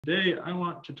Today, I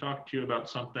want to talk to you about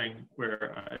something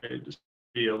where I just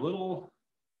be a little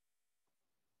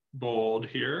bold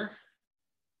here,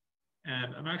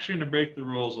 and I'm actually going to break the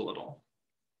rules a little.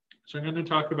 So I'm going to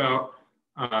talk about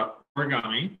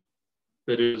origami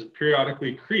that is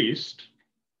periodically creased,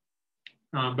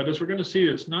 but as we're going to see,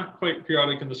 it's not quite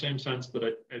periodic in the same sense that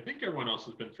I think everyone else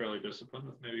has been fairly disciplined,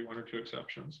 with maybe one or two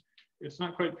exceptions. It's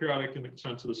not quite periodic in the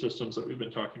sense of the systems that we've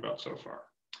been talking about so far.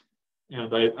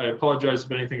 And I apologize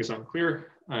if anything is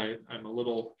unclear. I'm a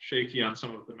little shaky on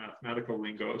some of the mathematical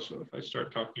lingo. So if I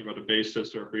start talking about a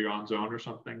basis or a Brion zone or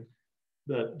something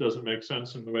that doesn't make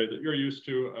sense in the way that you're used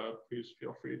to, please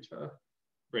feel free to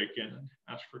break in and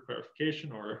ask for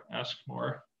clarification or ask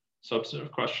more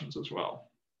substantive questions as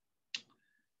well.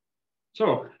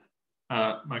 So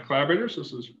my collaborators,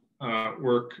 this is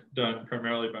work done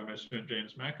primarily by my student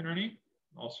James McInerney,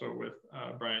 also with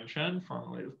Brian Chen,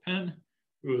 formerly of Penn,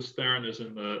 who is there and is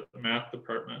in the math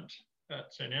department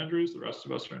at St. Andrews. The rest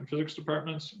of us are in physics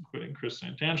departments, including Chris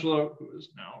Santangelo, who is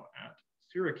now at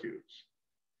Syracuse.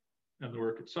 And the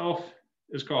work itself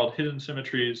is called Hidden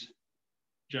Symmetries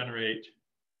Generate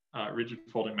Rigid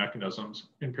Folding Mechanisms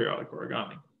in Periodic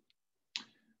Origami.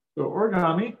 So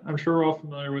origami, I'm sure we're all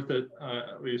familiar with it,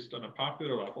 at least on a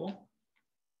popular level.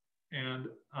 And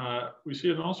we see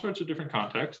it in all sorts of different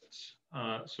contexts.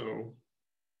 So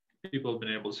people have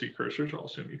been able to see cursors. I'll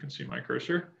assume you can see my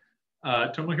cursor.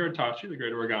 Tomohiro Tachi, the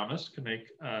great origamist, can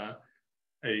make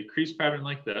a crease pattern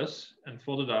like this and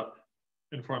fold it up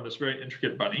and form this very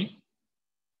intricate bunny.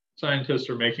 Scientists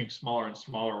are making smaller and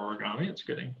smaller origami. It's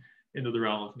getting into the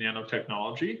realm of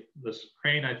nanotechnology. This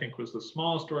crane, I think, was the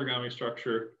smallest origami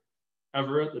structure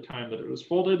ever at the time that it was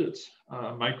folded. It's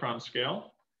micron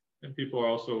scale. And people are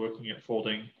also looking at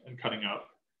folding and cutting up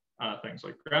things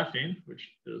like graphene,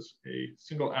 which is a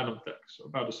single atom thick, so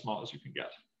about as small as you can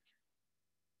get.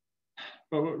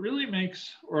 But what really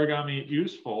makes origami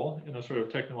useful in a sort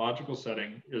of technological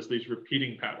setting is these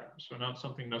repeating patterns. So not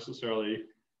something necessarily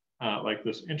like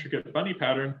this intricate bunny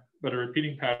pattern, but a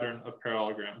repeating pattern of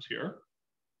parallelograms here.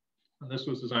 And this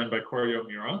was designed by Koryo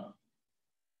Miura.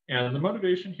 And the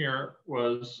motivation here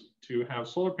was to have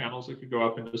solar panels that could go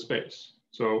up into space.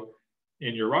 So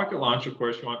in your rocket launch, of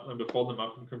course, you want them to fold them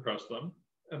up and compress them.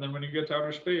 And then when you get to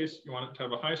outer space, you want it to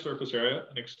have a high surface area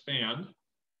and expand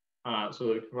so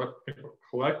that it can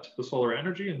collect the solar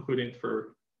energy, including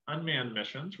for unmanned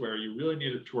missions where you really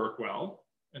need it to work well.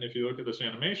 And if you look at this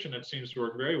animation, it seems to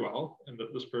work very well in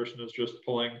that this person is just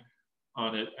pulling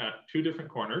on it at two different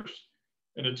corners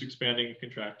and it's expanding and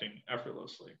contracting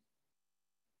effortlessly.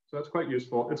 So that's quite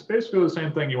useful. It's basically the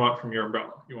same thing you want from your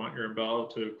umbrella. You want your umbrella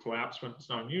to collapse when it's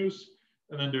not in use,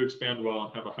 and then to expand well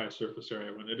and have a high surface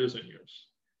area when it is in use.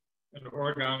 And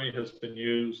origami has been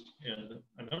used in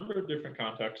a number of different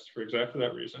contexts for exactly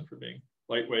that reason, for being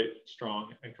lightweight,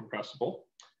 strong, and compressible.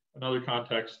 Another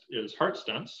context is heart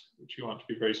stents, which you want to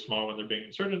be very small when they're being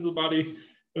inserted into the body,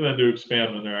 and then to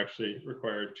expand when they're actually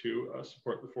required to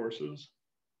support the forces,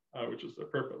 which is their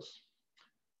purpose.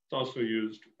 It's also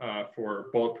used for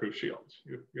bulletproof shields.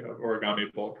 You have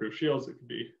origami bulletproof shields that can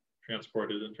be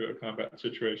transported into a combat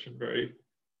situation very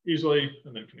easily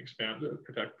and then can expand to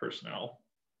protect personnel.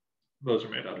 Those are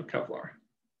made out of Kevlar.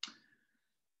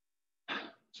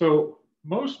 So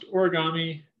most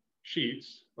origami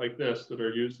sheets like this that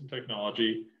are used in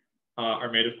technology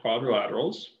are made of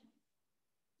quadrilaterals.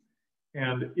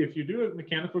 And if you do a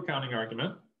mechanical counting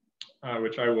argument,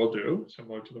 which I will do,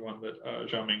 similar to the one that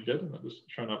Xiaoming did, and that was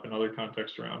shown up in other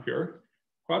contexts around here,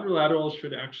 quadrilaterals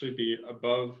should actually be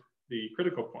above the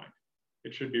critical point.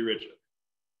 It should be rigid.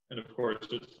 And of course,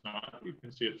 it's not. You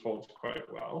can see it folds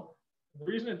quite well. The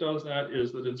reason it does that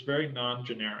is that it's very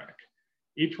non-generic.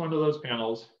 Each one of those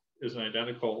panels is an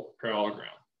identical parallelogram.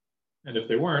 And if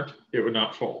they weren't, it would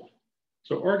not fold.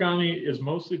 So origami is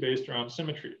mostly based around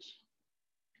symmetries.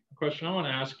 The question I want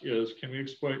to ask is, can we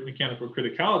exploit mechanical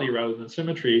criticality rather than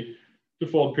symmetry to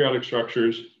fold periodic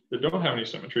structures that don't have any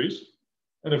symmetries?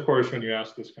 And of course, when you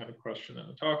ask this kind of question in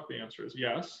a talk, the answer is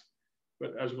yes.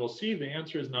 But as we'll see, the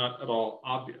answer is not at all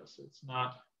obvious. It's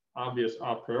not obvious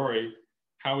a priori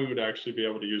how we would actually be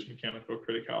able to use mechanical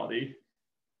criticality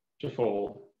to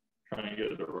fold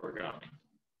triangulated origami.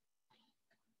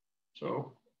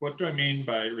 So what do I mean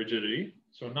by rigidity?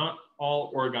 So not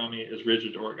all origami is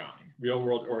rigid origami. Real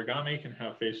world origami can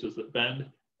have faces that bend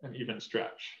and even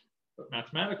stretch. But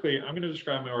mathematically, I'm going to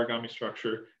describe my origami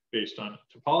structure based on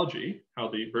topology, how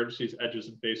the vertices, edges,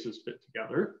 and faces fit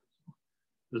together.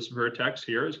 This vertex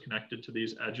here is connected to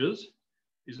these edges.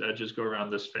 These edges go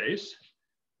around this face.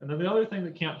 And then the other thing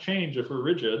that can't change if we're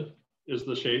rigid is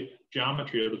the shape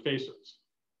geometry of the faces.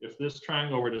 If this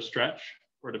triangle were to stretch,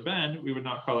 or to bend, we would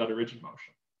not call that a rigid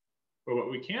motion. But what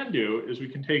we can do is we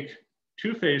can take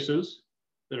two faces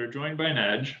that are joined by an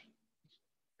edge,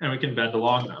 and we can bend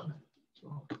along them.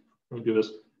 So we'll do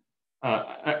this.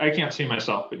 I can't see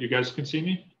myself, but you guys can see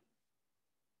me?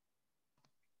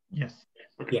 Yes.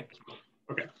 Okay. Yeah.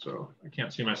 Okay, so I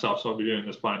can't see myself, so I'll be doing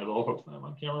this blind, although hopefully I'm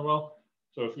on camera well.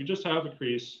 So if we just have a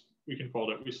crease, we can fold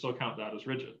it. We still count that as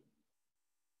rigid.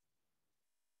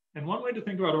 And one way to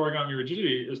think about origami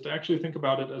rigidity is to actually think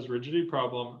about it as a rigidity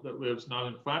problem that lives not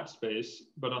in flat space,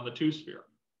 but on the two-sphere.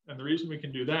 And the reason we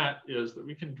can do that is that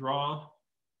we can draw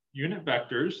unit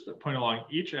vectors that point along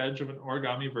each edge of an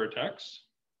origami vertex.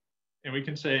 And we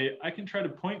can say, I can try to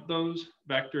point those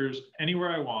vectors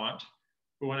anywhere I want.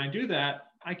 But when I do that,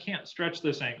 I can't stretch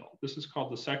this angle. This is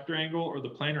called the sector angle or the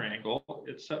planar angle.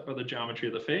 It's set by the geometry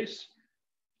of the face.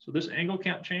 So this angle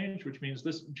can't change, which means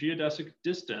this geodesic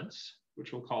distance,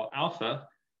 which we'll call alpha,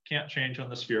 can't change on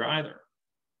the sphere either.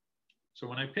 So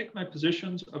when I pick my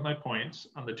positions of my points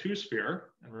on the two-sphere,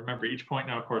 and remember each point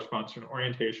now corresponds to an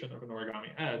orientation of an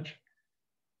origami edge,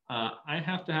 I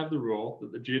have to have the rule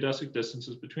that the geodesic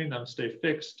distances between them stay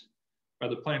fixed by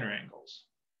the planar angles.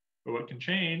 But what can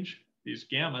change, these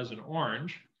gammas in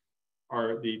orange,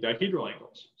 are the dihedral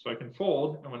angles. So I can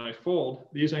fold, and when I fold,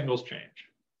 these angles change.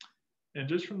 And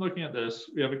just from looking at this,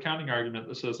 we have a counting argument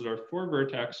that says that our four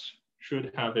vertex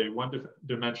should have a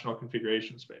one-dimensional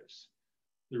configuration space.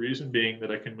 The reason being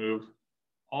that I can move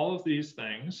all of these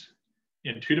things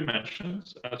in 2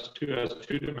 dimensions. S2 has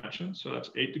 2 dimensions, so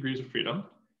that's 8 degrees of freedom.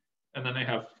 And then I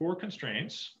have 4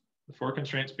 constraints, the 4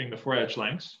 constraints being the 4 edge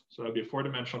lengths. So that'd be a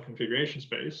 4-dimensional configuration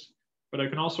space. But I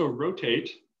can also rotate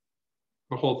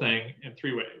the whole thing in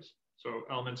 3 ways. So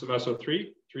elements of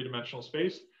SO3, 3-dimensional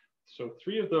space. So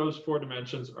 3 of those 4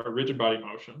 dimensions are rigid body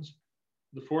motions.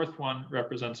 The 4th one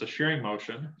represents a shearing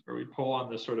motion, where we pull on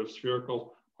this sort of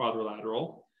spherical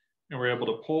quadrilateral, and we're able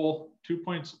to pull 2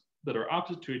 points that are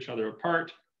opposite to each other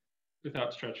apart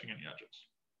without stretching any edges.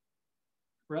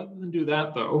 Rather than do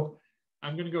that though,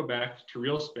 I'm going to go back to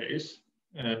real space,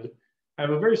 and I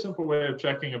have a very simple way of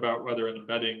checking about whether an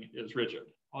embedding is rigid.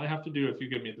 All I have to do if you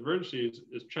give me the vertices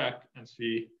is check and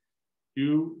see,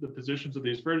 do the positions of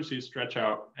these vertices stretch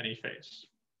out any face?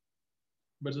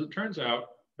 But as it turns out,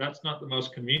 that's not the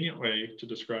most convenient way to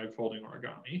describe folding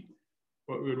origami.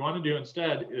 What we would want to do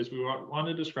instead is we want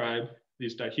to describe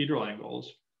these dihedral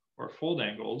angles or fold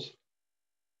angles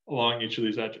along each of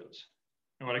these edges.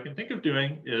 And what I can think of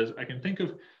doing is I can think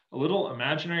of a little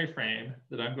imaginary frame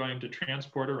that I'm going to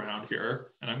transport around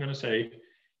here. And I'm going to say,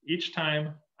 each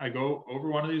time I go over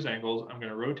one of these angles, I'm going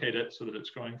to rotate it so that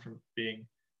it's going from being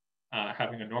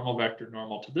having a normal vector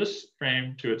normal to this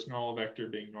frame to its normal vector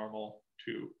being normal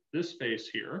to this face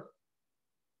here.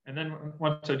 And then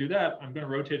once I do that, I'm going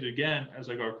to rotate it again as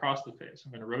I go across the face.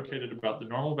 I'm going to rotate it about the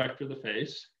normal vector of the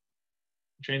face,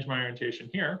 change my orientation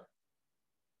here.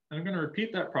 And I'm going to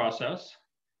repeat that process.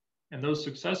 And those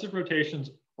successive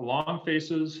rotations along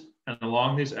faces and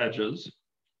along these edges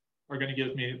are going to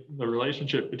give me the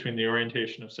relationship between the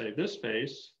orientation of, say, this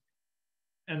face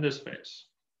and this face.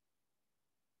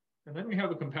 And then we have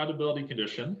a compatibility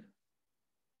condition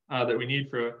that we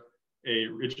need for a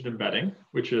rigid embedding,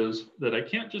 which is that I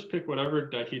can't just pick whatever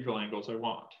dihedral angles I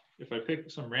want. If I pick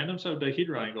some random set of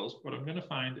dihedral angles, what I'm going to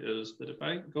find is that if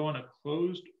I go in a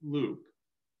closed loop,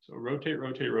 so rotate,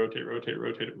 rotate, rotate, rotate,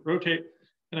 rotate, rotate,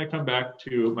 and I come back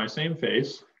to my same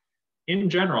face, in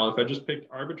general, if I just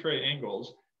picked arbitrary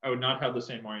angles, I would not have the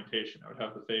same orientation. I would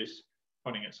have the face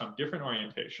pointing at some different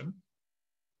orientation,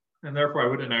 and therefore I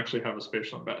wouldn't actually have a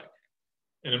spatial embedding.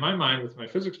 And in my mind, with my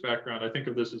physics background, I think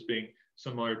of this as being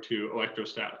similar to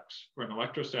electrostatics, where in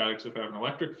electrostatics, if I have an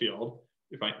electric field,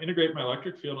 if I integrate my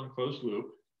electric field in a closed loop,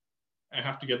 I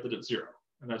have to get that it's 0.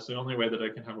 And that's the only way that I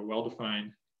can have a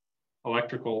well-defined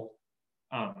electrical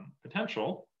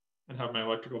potential and have my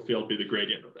electrical field be the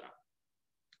gradient of that.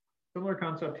 Similar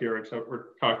concept here, except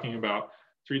we're talking about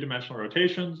 3-dimensional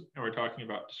rotations and we're talking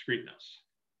about discreteness.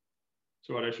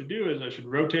 So what I should do is I should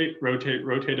rotate, rotate,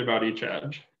 rotate about each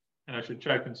edge, and I should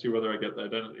check and see whether I get the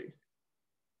identity.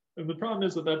 And the problem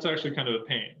is that that's actually kind of a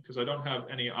pain because I don't have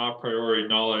any a priori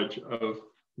knowledge of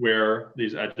where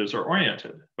these edges are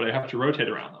oriented, but I have to rotate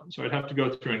around them. So I'd have to go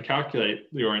through and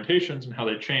calculate the orientations and how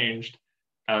they changed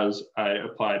as I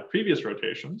applied previous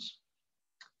rotations.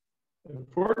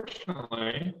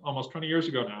 Unfortunately, almost 20 years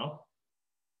ago now,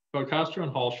 Castro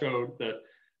and Hall showed that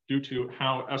due to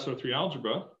how SO3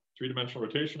 algebra, 3-dimensional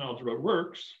rotation algebra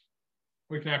works,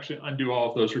 we can actually undo all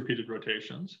of those repeated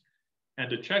rotations. And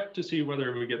to check to see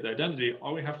whether we get the identity,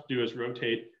 all we have to do is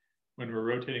rotate when we're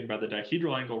rotating by the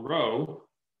dihedral angle rho,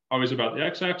 always about the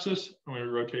x-axis, and we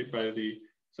rotate by the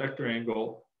sector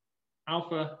angle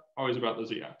alpha, always about the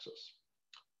z-axis.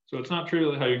 So it's not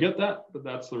trivial how you get that, but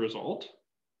that's the result.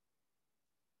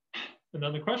 And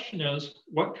then the question is,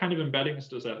 what kind of embeddings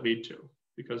does that lead to?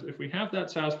 Because if we have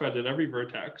that satisfied at every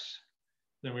vertex,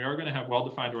 then we are going to have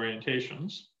well-defined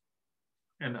orientations.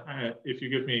 And if you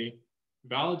give me a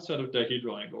valid set of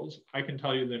dihedral angles, I can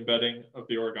tell you the embedding of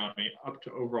the origami up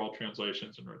to overall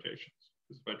translations and rotations.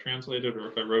 Because if I translate it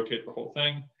or if I rotate the whole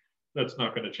thing, that's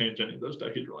not going to change any of those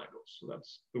dihedral angles. So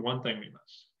that's the one thing we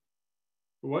miss.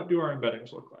 But what do our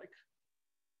embeddings look like?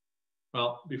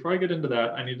 Well, before I get into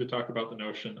that, I need to talk about the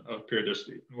notion of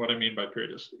periodicity and what I mean by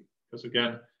periodicity. Because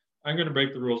again, I'm going to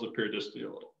break the rules of periodicity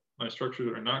a little. My structures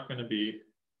are not going to be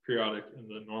periodic in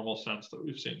the normal sense that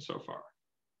we've seen so far.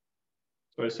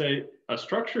 So I say a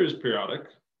structure is periodic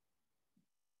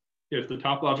if the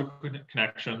topological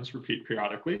connections repeat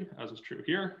periodically, as is true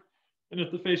here, and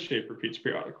if the face shape repeats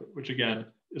periodically, which again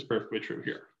is perfectly true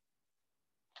here.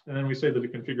 And then we say that a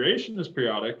configuration is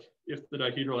periodic if the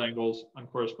dihedral angles on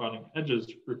corresponding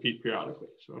edges repeat periodically.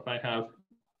 So if I have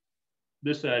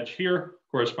this edge here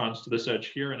corresponds to this edge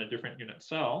here in a different unit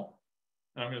cell,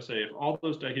 and I'm going to say if all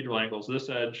those dihedral angles, this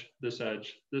edge, this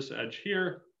edge, this edge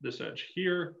here, this edge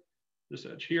here, this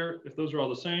edge here, if those are all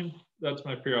the same, that's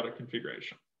my periodic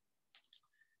configuration.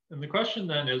 And the question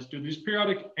then is, do these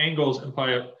periodic angles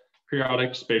imply a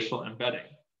periodic spatial embedding?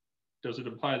 Does it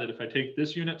imply that if I take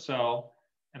this unit cell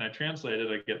and I translate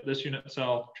it, I get this unit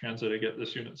cell, translate, I get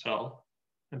this unit cell,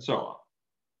 and so on.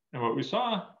 And what we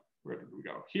saw, where did we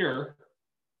go? Here,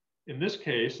 in this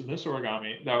case, in this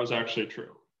origami, that was actually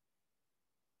true.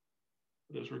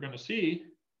 But as we're going to see,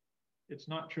 it's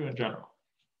not true in general.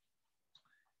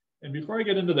 And before I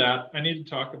get into that, I need to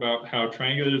talk about how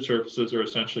triangulated surfaces are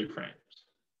essentially frames.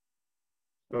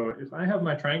 So if I have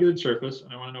my triangulated surface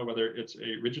and I want to know whether it's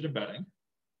a rigid embedding,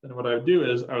 then what I would do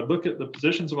is I would look at the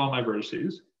positions of all my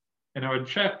vertices and I would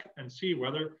check and see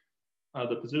whether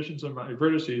the positions of my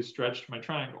vertices stretched my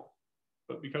triangle.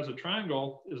 But because a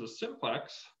triangle is a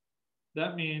simplex,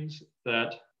 that means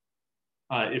that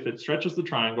if it stretches the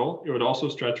triangle, it would also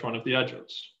stretch one of the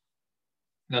edges.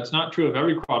 That's not true of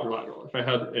every quadrilateral. If I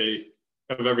had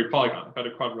of every polygon, if I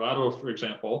had a quadrilateral, for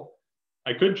example,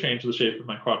 I could change the shape of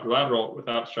my quadrilateral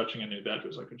without stretching any of the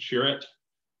edges. I could shear it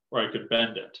or I could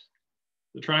bend it.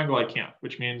 The triangle I can't,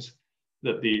 which means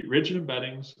that the rigid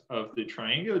embeddings of the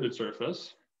triangulated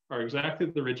surface are exactly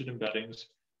the rigid embeddings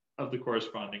of the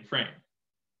corresponding frame.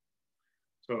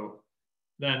 So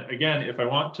then again, if I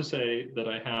want to say that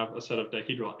I have a set of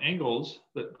dihedral angles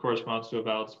that corresponds to a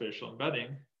valid spatial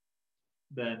embedding,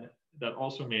 then that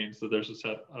also means that there's a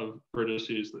set of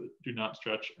vertices that do not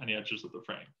stretch any edges of the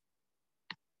frame.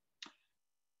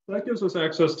 So that gives us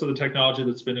access to the technology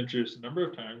that's been introduced a number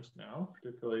of times now,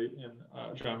 particularly in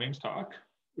Xiaoming's talk,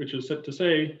 which is to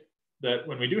say that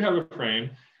when we do have a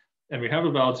frame and we have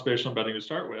a valid spatial embedding to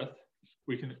start with,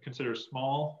 we can consider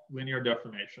small linear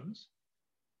deformations.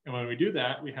 And when we do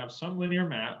that, we have some linear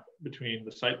map between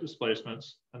the site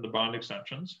displacements and the bond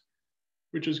extensions,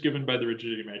 which is given by the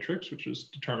rigidity matrix, which is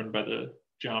determined by the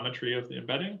geometry of the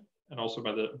embedding and also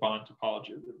by the bond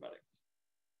topology of the embedding.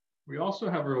 We also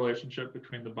have a relationship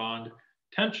between the bond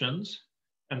tensions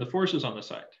and the forces on the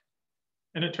site.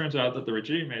 And it turns out that the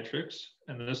rigidity matrix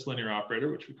and this linear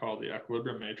operator, which we call the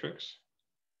equilibrium matrix,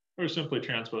 are simply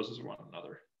transposes of one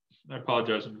another. I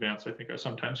apologize in advance. I think I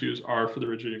sometimes use R for the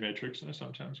rigidity matrix and I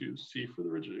sometimes use C for the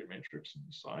rigidity matrix in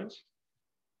the slides.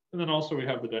 And then also we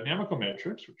have the dynamical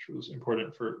matrix, which was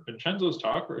important for Vincenzo's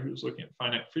talk, where he was looking at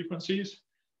finite frequencies.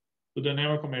 The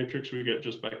dynamical matrix we get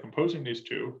just by composing these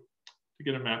two to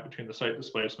get a map between the site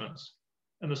displacements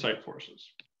and the site forces.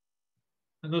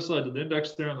 And this led to the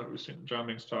index theorem that we've seen in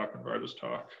Xiaoming's talk and Varda's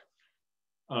talk,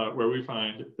 where we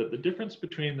find that the difference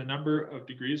between the number of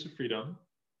degrees of freedom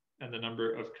and the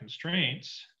number of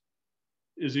constraints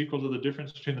is equal to the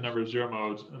difference between the number of zero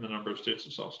modes and the number of states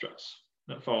of self-stress.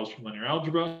 That follows from linear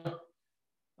algebra.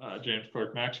 James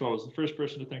Clerk Maxwell was the first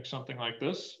person to think something like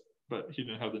this, but he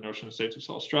didn't have the notion of states of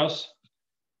self-stress.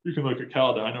 You can look at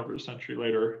Calodyne over a century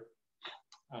later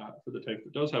for the type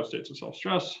that does have states of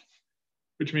self-stress,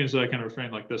 which means that I can have a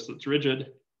frame like this that's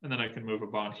rigid, and then I can move a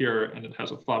bond here, and it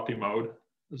has a floppy mode,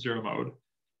 a zero mode,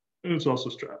 and it's also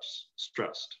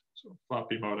stressed. So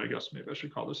floppy mode, I guess maybe I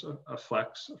should call this a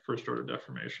flex, a first order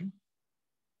deformation.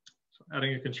 So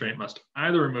adding a constraint must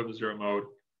either remove the zero mode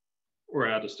or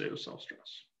add a state of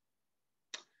self-stress.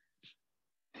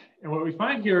 And what we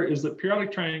find here is that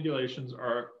periodic triangulations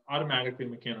are automatically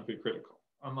mechanically critical.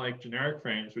 Unlike generic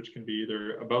frames, which can be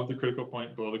either above the critical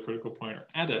point, below the critical point, or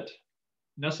at it,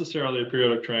 necessarily a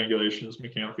periodic triangulation is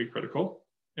mechanically critical.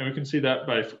 And we can see that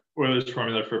by Euler's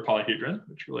formula for a polyhedron,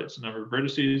 which relates the number of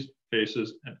vertices,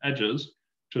 faces, and edges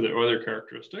to the Euler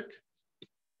characteristic.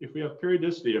 If we have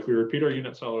periodicity, if we repeat our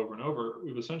unit cell over and over,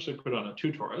 we've essentially put on a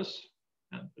 2 torus,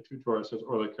 and the 2 torus has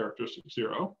Euler characteristic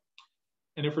 0.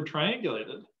 And if we're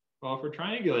triangulated, well, if we're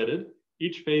triangulated,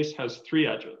 each face has 3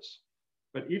 edges,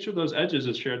 but each of those edges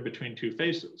is shared between 2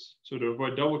 faces. So to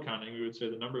avoid double counting, we would say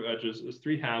the number of edges is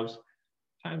 3/2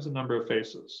 times the number of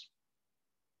faces.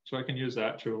 So I can use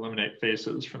that to eliminate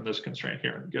faces from this constraint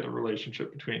here and get a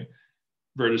relationship between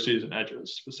vertices and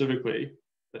edges, specifically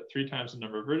that 3 times the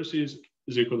number of vertices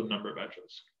is equal to the number of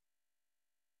edges.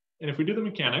 And if we do the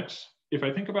mechanics, if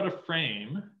I think about a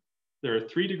frame, there are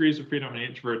 3 degrees of freedom on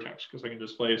each vertex because I can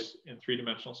displace in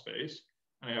 3-dimensional space,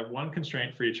 and I have 1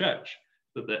 constraint for each edge,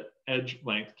 that the edge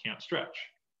length can't stretch.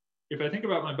 If I think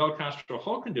about my Bell-Castro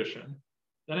hull condition,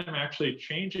 then I'm actually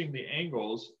changing the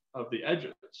angles of the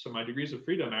edges. So my degrees of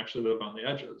freedom actually live on the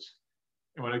edges.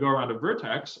 And when I go around a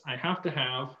vertex, I have to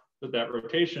have that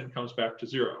rotation comes back to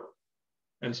 0.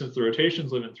 And since the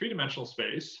rotations live in 3-dimensional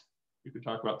space, you could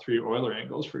talk about 3 Euler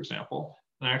angles, for example,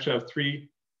 and I actually have 3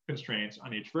 constraints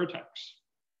on each vertex.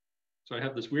 So I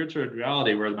have this weird sort of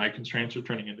duality where my constraints are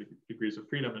turning into degrees of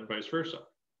freedom and vice versa.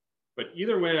 But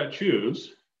either way I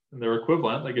choose, and they're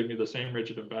equivalent, they give me the same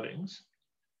rigid embeddings,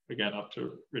 again, up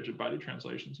to rigid body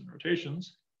translations and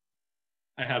rotations,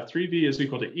 I have 3v is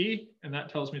equal to E, and that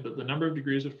tells me that the number of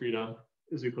degrees of freedom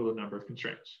is equal to the number of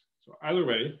constraints. So either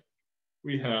way,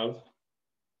 we have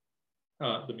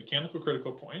the mechanical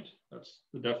critical point. That's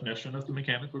the definition of the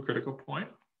mechanical critical point,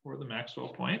 or the Maxwell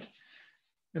point.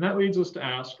 And that leads us to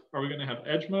ask, are we going to have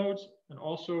edge modes? And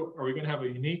also, are we going to have a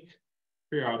unique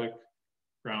periodic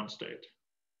ground state?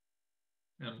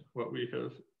 And what we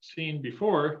have seen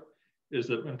before is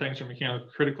that when things are mechanically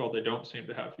critical, they don't seem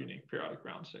to have unique periodic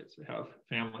ground states. They have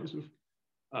families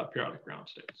of periodic ground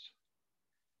states.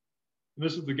 And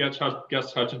this is the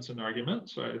Guest-Hutchinson argument.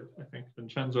 So I think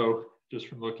Vincenzo, just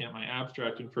from looking at my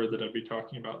abstract, inferred that I'd be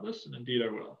talking about this, and indeed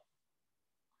I will.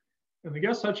 And the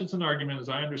Guest-Hutchinson argument, as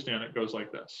I understand it, goes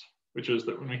like this, which is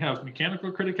that when we have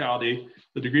mechanical criticality,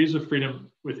 the degrees of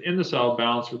freedom within the cell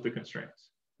balance with the constraints.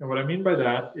 And what I mean by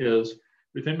that is,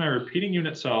 within my repeating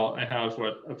unit cell, I have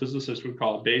what a physicist would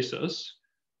call a basis,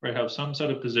 where I have some set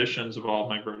of positions of all of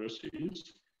my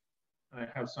vertices, and I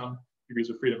have some degrees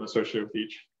of freedom associated with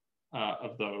each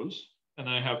of those. And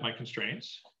then I have my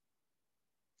constraints.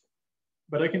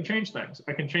 But I can change things.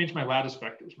 I can change my lattice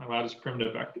vectors, my lattice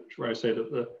primitive vectors, where I say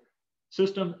that the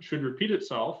system should repeat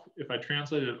itself if I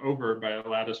translate it over by a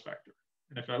lattice vector.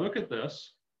 And if I look at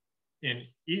this, in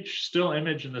each still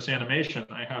image in this animation,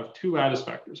 I have 2 lattice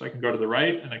vectors. I can go to the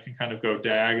right, and I can kind of go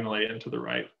diagonally into the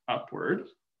right upward.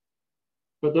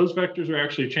 But those vectors are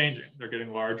actually changing. They're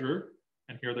getting larger,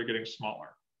 and here they're getting smaller.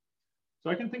 So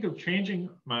I can think of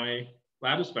changing my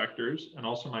lattice vectors and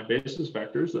also my basis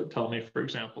vectors that tell me, for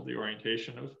example, the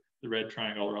orientation of the red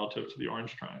triangle relative to the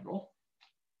orange triangle.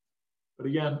 But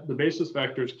again, the basis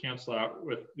vectors cancel out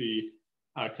with the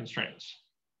constraints.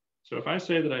 So if I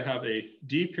say that I have a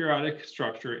d-periodic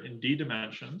structure in d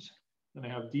dimensions, then I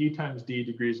have d times d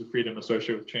degrees of freedom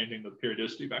associated with changing the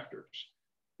periodicity vectors.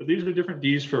 But these are different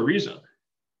d's for a reason.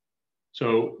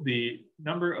 So the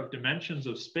number of dimensions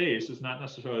of space is not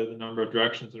necessarily the number of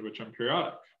directions in which I'm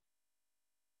periodic.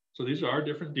 So these are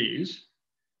different d's.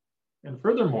 And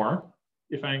furthermore,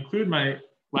 if I include my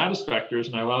lattice vectors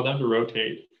and I allow them to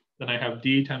rotate, then I have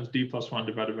d times d plus 1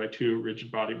 divided by 2 rigid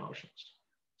body motions.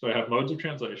 So I have modes of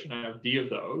translation, I have d of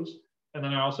those, and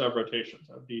then I also have rotations.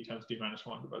 I have d times d minus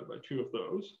 1 divided by 2 of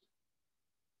those.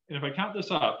 And if I count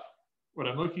this up, what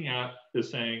I'm looking at is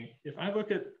saying, if I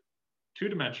look at 2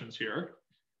 dimensions here,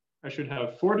 I should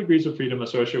have 4 degrees of freedom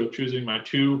associated with choosing my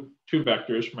two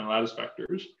vectors for my lattice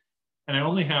vectors. And I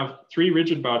only have 3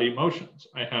 rigid body motions.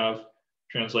 I have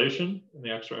translation in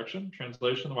the x direction,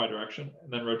 translation in the y direction,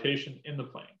 and then rotation in the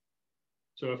plane.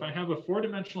 So if I have a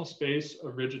 4-dimensional space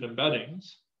of rigid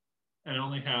embeddings, and I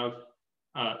only have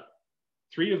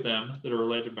 3 of them that are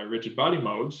related by rigid body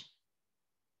modes,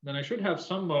 then I should have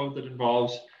some mode that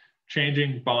involves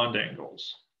changing bond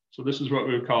angles. So this is what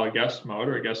we would call a Guest mode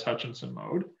or a Guest-Hutchinson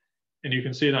mode. And you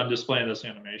can see it on display in this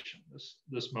animation.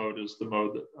 This mode is the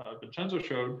mode that Vincenzo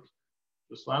showed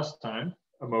this last time,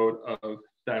 a mode of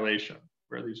dilation,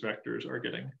 where these vectors are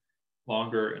getting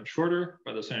longer and shorter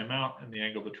by the same amount, and the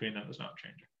angle between them is not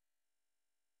changing.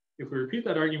 If we repeat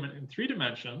that argument in 3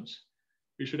 dimensions,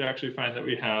 we should actually find that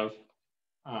we have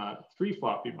 3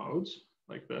 floppy modes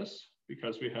like this,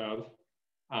 because we have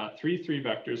 3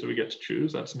 vectors that we get to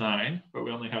choose. That's 9, but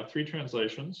we only have 3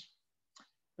 translations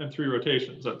and 3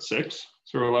 rotations. That's 6.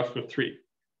 So we're left with 3.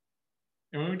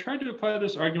 And when we tried to apply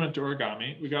this argument to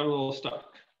origami, we got a little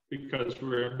stuck because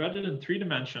we're embedded in 3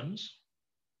 dimensions,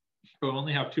 but we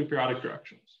only have 2 periodic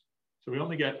directions. So we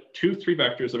only get 2 3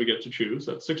 vectors that we get to choose.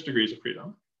 That's 6 degrees of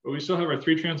freedom. But we still have our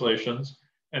 3 translations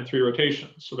and 3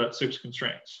 rotations. So that's 6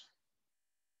 constraints.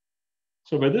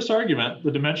 So by this argument,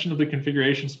 the dimension of the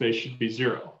configuration space should be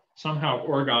 0. Somehow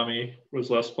origami was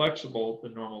less flexible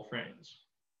than normal frames.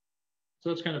 So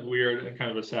that's kind of weird and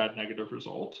kind of a sad negative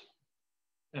result.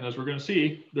 And as we're going to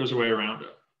see, there's a way around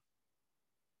it.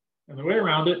 And the way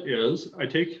around it is I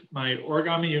take my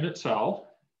origami unit cell,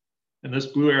 and this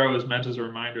blue arrow is meant as a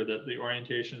reminder that the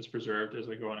orientation is preserved as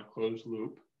I go in a closed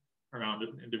loop around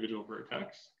an individual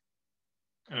vertex.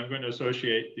 And I'm going to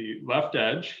associate the left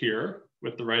edge here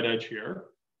with the right edge here,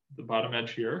 the bottom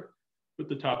edge here, with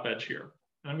the top edge here.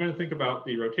 And I'm going to think about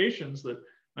the rotations that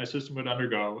my system would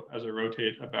undergo as I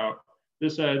rotate about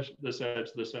this edge, this edge,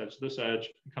 this edge, this edge,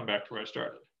 and come back to where I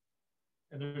started.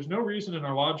 And there's no reason in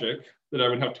our logic that I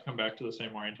would have to come back to the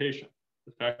same orientation.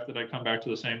 The fact that I come back to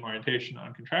the same orientation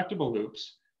on contractible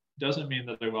loops doesn't mean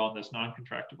that they will in this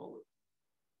non-contractible loop.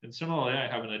 And similarly, I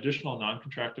have an additional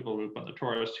non-contractible loop on the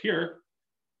torus here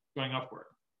going upward.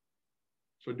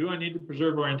 So do I need to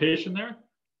preserve orientation there?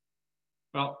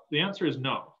 Well, the answer is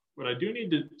no. What I do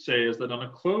need to say is that on a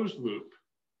closed loop,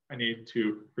 I need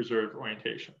to preserve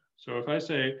orientation. So if I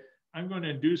say, I'm going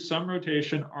to do some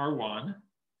rotation R1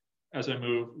 as I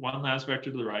move 1 lattice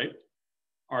vector to the right,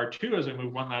 R2 as I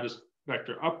move 1 lattice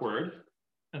vector upward,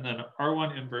 and then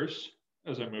R1 inverse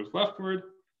as I move leftward,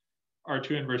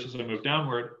 R2 inverse as I move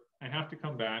downward, I have to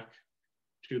come back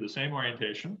to the same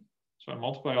orientation. So I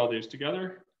multiply all these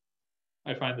together.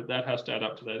 I find that that has to add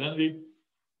up to the identity.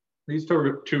 These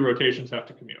 2 rotations have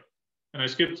to commute. And I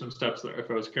skipped some steps there.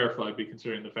 If I was careful, I'd be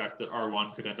considering the fact that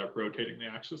R1 could end up rotating the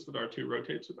axis that R2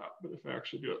 rotates about. But if I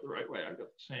actually do it the right way, I get the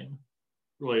same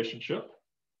relationship.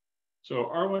 So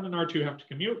R1 and R2 have to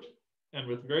commute. And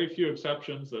with very few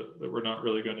exceptions that we're not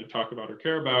really going to talk about or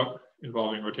care about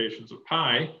involving rotations of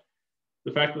pi,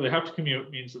 the fact that they have to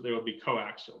commute means that they will be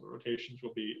coaxial. The rotations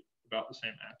will be about the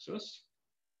same axis,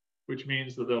 which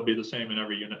means that they'll be the same in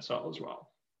every unit cell as well.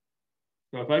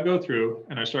 So if I go through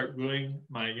and I start gluing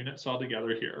my unit cell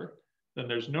together here, then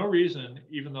there's no reason,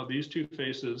 even though these 2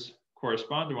 faces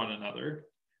correspond to one another,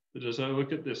 that as I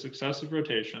look at the successive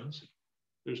rotations,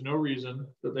 there's no reason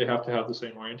that they have to have the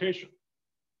same orientation.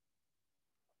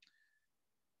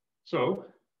 So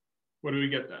what do we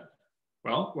get then?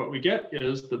 Well, what we get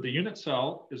is that the unit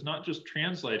cell is not just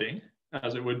translating,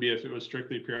 as it would be if it was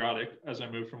strictly periodic, as I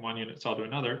move from one unit cell to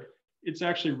another, it's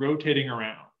actually rotating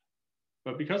around.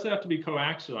 But because they have to be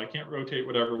coaxial, I can't rotate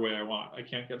whatever way I want. I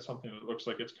can't get something that looks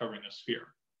like it's covering a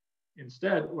sphere.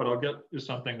 Instead, what I'll get is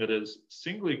something that is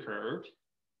singly curved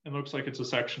and looks like it's a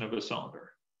section of a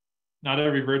cylinder. Not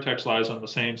every vertex lies on the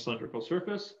same cylindrical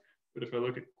surface, but if I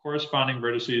look at corresponding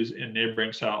vertices in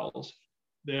neighboring cells,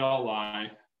 they all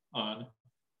lie on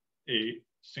a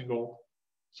single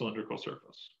cylindrical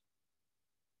surface.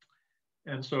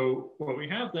 And so what we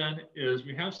have then is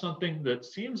we have something that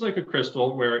seems like a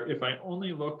crystal where if I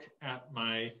only look at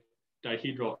my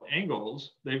dihedral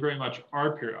angles, they very much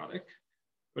are periodic.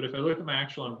 But if I look at my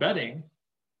actual embedding,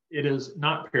 it is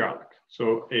not periodic.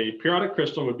 So a periodic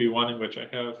crystal would be one in which I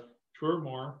have 2 or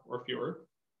more or fewer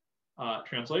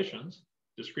translations,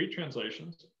 discrete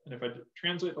translations. And if I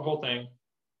translate the whole thing,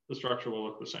 the structure will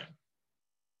look the same.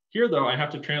 Here, though, I have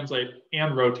to translate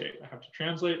and rotate. I have to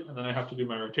translate, and then I have to do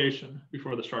my rotation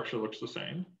before the structure looks the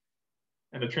same.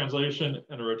 And a translation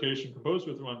and a rotation composed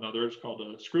with one another is called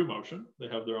a screw motion. They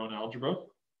have their own algebra.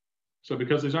 So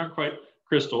because these aren't quite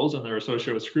crystals and they're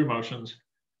associated with screw motions,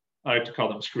 I like to call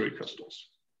them screwy crystals.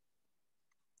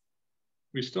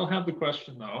 We still have the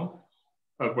question, though,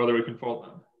 of whether we can fold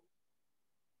them.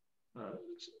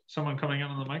 Someone coming in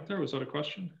on the mic there, was that a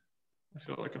question? I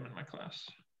feel like I'm in my class.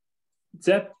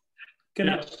 Zeb, can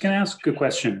I ask a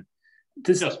question?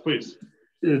 Yes, please.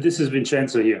 This is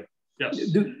Vincenzo here.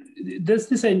 Yes. Does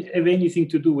this have anything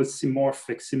to do with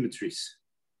symmorphic symmetries?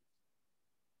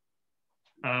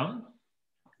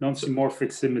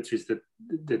 Non-symmorphic symmetries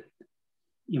that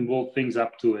involve things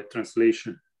up to a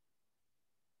translation.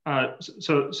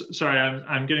 Sorry,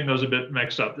 I'm getting those a bit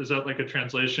mixed up. Is that like a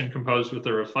translation composed with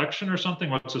a reflection or something?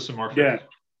 What's a symmorphic?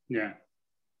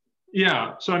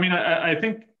 Yeah. So I mean, I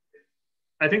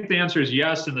think the answer is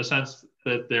yes, in the sense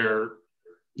that they're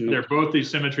both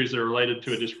these symmetries that are related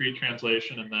to a discrete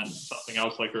translation and then something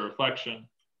else like a reflection.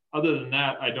 Other than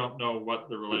that, I don't know what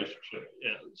the relationship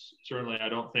is. Certainly, I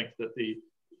don't think that the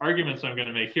arguments I'm going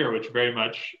to make here, which very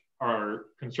much are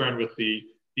concerned with the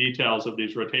details of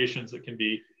these rotations that can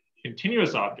be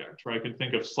continuous object, where I could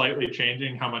think of slightly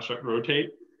changing how much I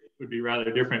rotate, would be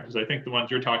rather different, because I think the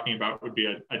ones you're talking about would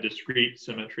be a discrete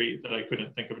symmetry that I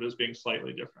couldn't think of it as being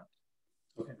slightly different.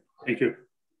 Okay, thank you.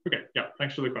 Okay, yeah,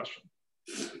 thanks for the question.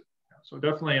 Yeah, so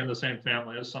definitely in the same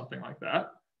family as something like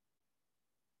that.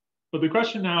 But the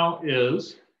question now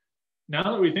is, now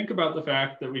that we think about the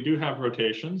fact that we do have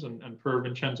rotations, and per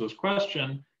Vincenzo's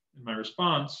question, in my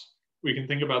response, we can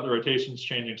think about the rotations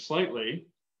changing slightly.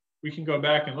 We can go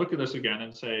back and look at this again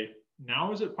and say,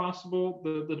 now is it possible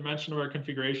the dimension of our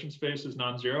configuration space is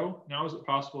non-zero? Now is it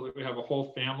possible that we have a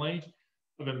whole family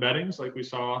of embeddings like we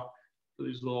saw for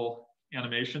these little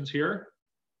animations here,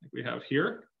 like we have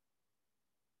here?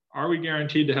 Are we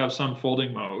guaranteed to have some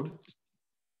folding mode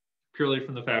purely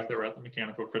from the fact that we're at the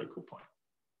mechanical critical point?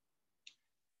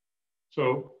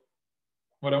 So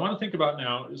what I want to think about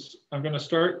now is I'm going to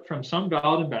start from some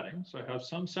valid embedding. So I have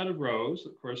some set of rows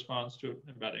that corresponds to an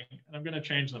embedding, and I'm going to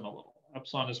change them a little.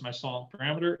 Epsilon is my small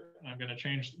parameter, and I'm going to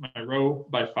change my row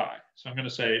by 5. So I'm going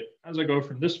to say, as I go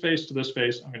from this face to this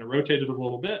face, I'm going to rotate it a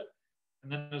little bit.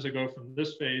 And then as I go from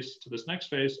this face to this next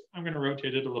face, I'm going to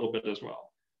rotate it a little bit as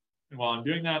well. And while I'm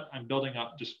doing that, I'm building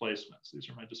up displacements. These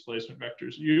are my displacement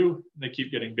vectors U, and they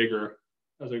keep getting bigger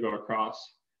as I go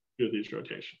across through these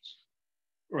rotations.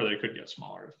 Or they could get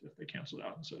smaller if they canceled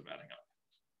out instead of adding up.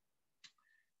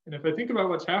 And if I think about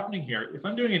what's happening here, if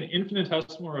I'm doing an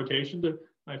infinitesimal rotation to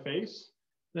my face,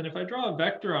 then if I draw a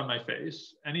vector on my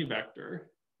face, any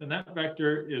vector, then that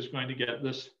vector is going to get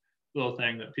this little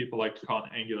thing that people like to call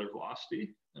an angular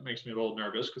velocity. That makes me a little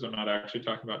nervous because I'm not actually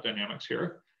talking about dynamics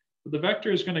here. But the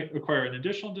vector is going to acquire an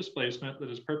additional displacement that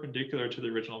is perpendicular to the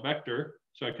original vector.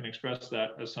 So I can express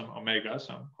that as some omega,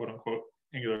 some quote unquote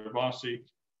angular velocity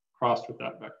crossed with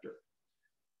that vector.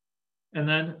 And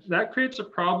then that creates a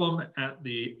problem at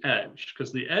the edge,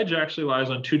 because the edge actually lies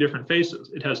on 2 different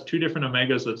faces. It has 2 different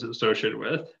omegas that it's associated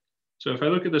with. So if I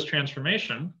look at this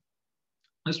transformation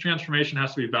has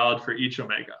to be valid for each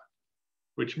omega,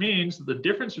 which means that the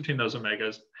difference between those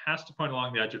omegas has to point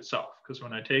along the edge itself, because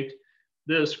when I take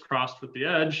this crossed with the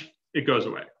edge, it goes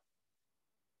away.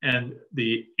 And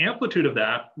the amplitude of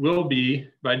that will be,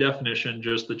 by definition,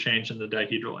 just the change in the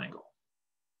dihedral angle.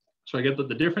 So I get that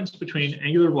the difference between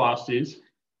angular velocities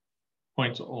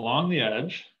points along the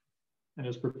edge and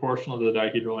is proportional to the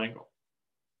dihedral angle.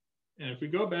 And if we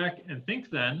go back and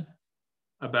think then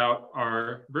about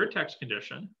our vertex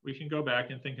condition, we can go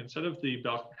back and think instead of the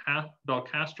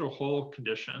Bel-Castro hole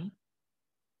condition,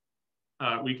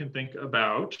 we can think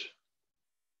about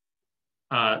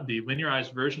the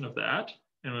linearized version of that.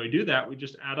 And when we do that, we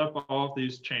just add up all of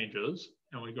these changes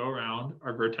and we go around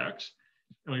our vertex.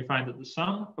 And we find that the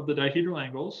sum of the dihedral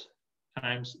angles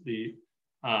times the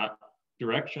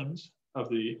directions of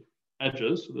the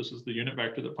edges, so this is the unit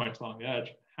vector that points along the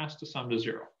edge, has to sum to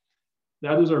 0.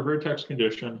 That is our vertex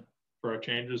condition for our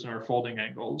changes in our folding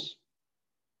angles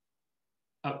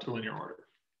up to linear order.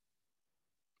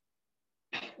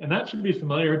 And that should be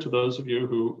familiar to those of you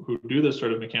who do this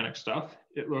sort of mechanics stuff.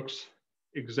 It looks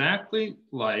exactly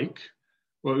like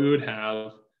what we would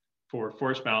have for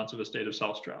force balance of a state of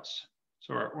self-stress.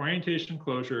 So our orientation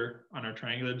closure on our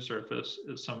triangulated surface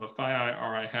is sum of phi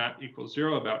I ri hat equals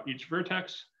 0 about each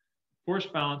vertex. Force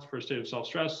balance for a state of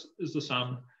self-stress is the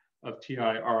sum of ti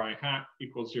ri hat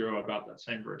equals 0 about that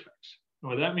same vertex.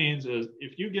 And what that means is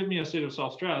if you give me a state of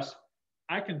self-stress,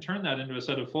 I can turn that into a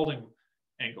set of folding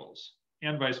angles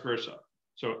and vice versa.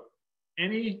 So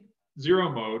any 0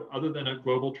 mode other than a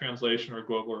global translation or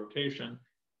global rotation,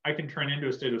 I can turn into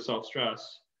a state of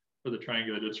self-stress for the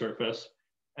triangulated surface.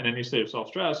 And any state of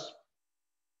self-stress,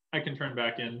 I can turn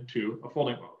back into a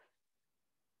folding mode.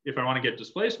 If I want to get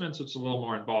displacements, it's a little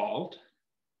more involved,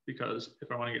 because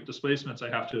if I want to get displacements, I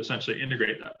have to essentially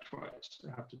integrate that twice.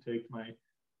 I have to take my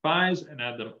phi's and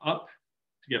add them up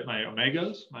to get my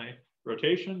omegas, my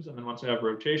rotations. And then once I have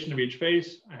rotation of each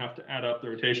face, I have to add up the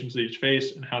rotations of each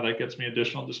face and how that gets me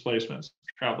additional displacements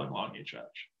traveling along each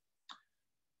edge.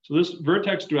 So this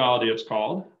vertex duality, it's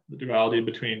called, the duality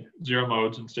between 0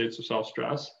 modes and states of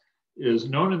self-stress, is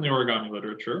known in the origami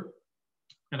literature.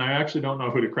 And I actually don't know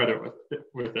who to credit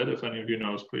with it. If any of you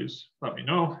knows, please let me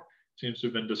know. It seems to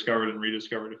have been discovered and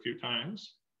rediscovered a few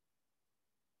times.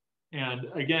 And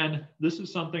again, this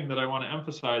is something that I want to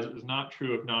emphasize is not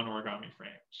true of non-origami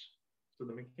frames. So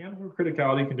the mechanical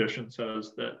criticality condition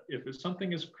says that if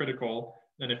something is critical,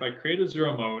 then if I create a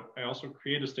 0 mode, I also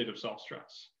create a state of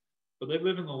self-stress. But they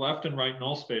live in the left and right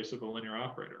null space of a linear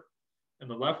operator. And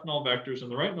the left null vectors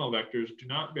and the right null vectors do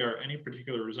not bear any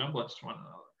particular resemblance to one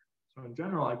another. So in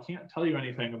general, I can't tell you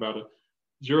anything about a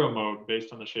 0 mode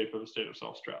based on the shape of a state of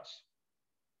self-stress.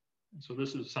 And so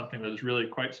this is something that is really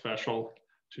quite special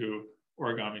to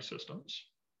origami systems.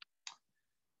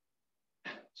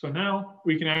 So now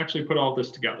we can actually put all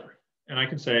this together. And I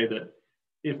can say that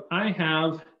if I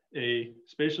have a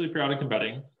spatially periodic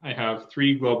embedding, I have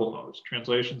 3 global modes,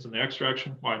 translations in the x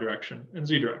direction, y direction, and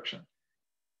z direction.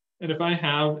 And if I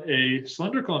have a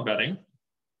cylindrical embedding,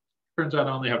 turns out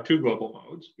I only have 2 global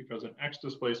modes because an x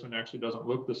displacement actually doesn't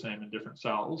look the same in different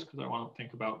cells because I want to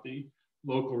think about the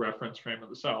local reference frame of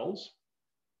the cells.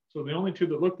 So the only 2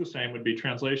 that look the same would be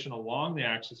translation along the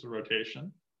axis of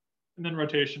rotation and then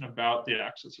rotation about the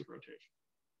axis of rotation.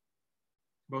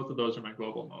 Both of those are my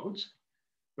global modes.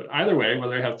 But either way,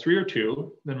 whether I have 3 or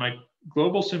 2, then my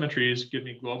global symmetries give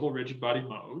me global rigid body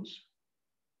modes.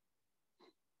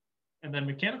 And then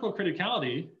mechanical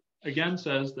criticality, again,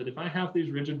 says that if I have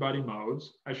these rigid body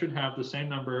modes, I should have the same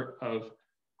number of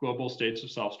global states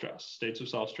of self-stress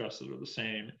that are the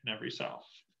same in every cell.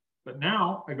 But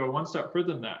now I go one step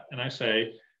further than that, and I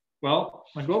say, well,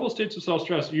 my global states of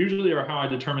self-stress usually are how I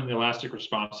determine the elastic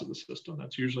response of the system.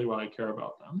 That's usually why I care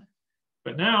about them.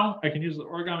 But now I can use the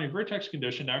origami vertex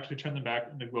condition to actually turn them back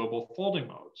into global folding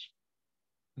modes.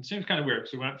 It seems kind of weird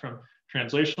because we went from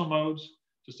translational modes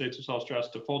to states of self-stress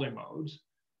to folding modes,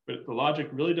 but the logic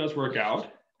really does work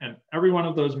out, and every one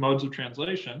of those modes of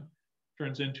translation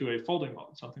turns into a folding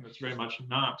mode, something that's very much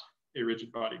not a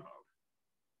rigid body mode.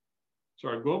 So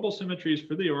our global symmetries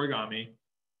for the origami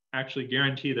actually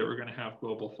guarantee that we're going to have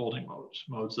global folding modes,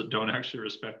 modes that don't actually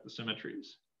respect the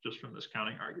symmetries, just from this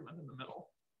counting argument in the middle.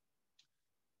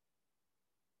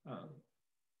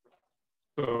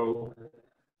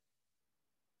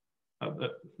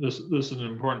 This is an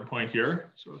important point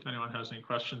here. So if anyone has any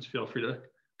questions, feel free to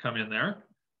come in there.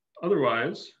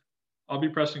 Otherwise, I'll be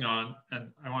pressing on, and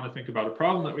I want to think about a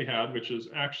problem that we had, which is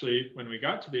actually when we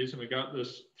got to these and we got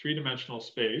this 3-dimensional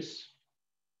space,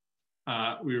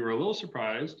 we were a little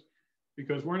surprised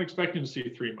because we weren't expecting to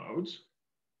see 3 modes.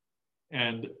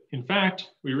 And in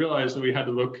fact, we realized that we had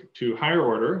to look to higher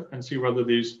order and see whether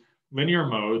these linear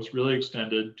modes really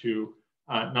extended to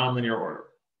nonlinear order.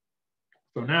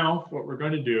 So now what we're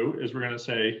going to do is we're going to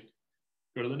say,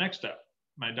 go to the next step.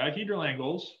 My dihedral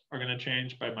angles are going to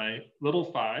change by my little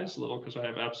phi's, little because I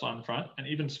have epsilon in front, and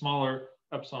even smaller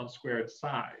epsilon squared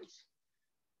size.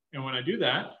 And when I do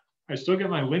that, I still get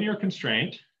my linear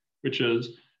constraint, which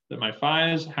is that my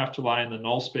phi's have to lie in the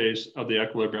null space of the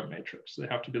equilibrium matrix. They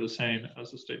have to be the same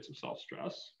as the states of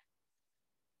self-stress.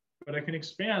 But I can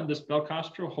expand this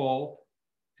Bell-Castro Hole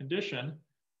condition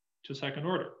to second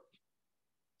order.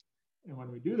 And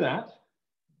when we do that,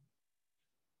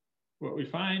 what we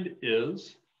find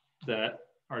is that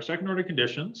our second order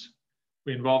conditions,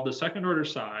 we involve the second order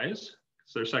size,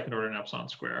 because they're second order in epsilon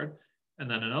squared. And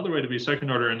then another way to be second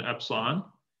order in epsilon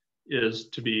is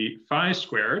to be phi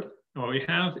squared. And what we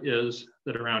have is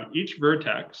that around each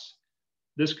vertex,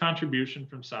 this contribution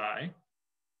from psi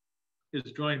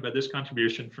is joined by this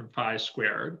contribution from phi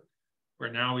squared,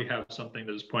 where now we have something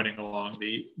that is pointing along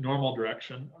the normal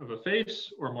direction of a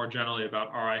face, or more generally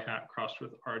about Ri hat crossed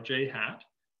with Rj hat,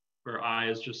 where I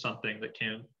is just something that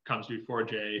comes before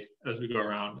j as we go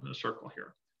around in a circle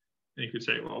here. And you could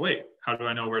say, well, wait, how do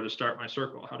I know where to start my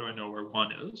circle? How do I know where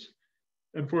 1 is?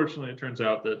 Unfortunately, it turns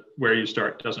out that where you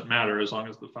start doesn't matter as long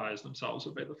as the phi's themselves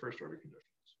obey the first order conditions.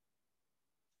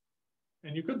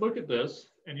 And you could look at this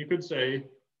and you could say,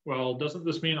 well, doesn't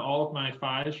this mean all of my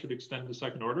phi's should extend to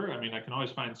second order? I mean, I can always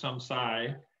find some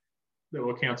psi that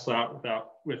will cancel out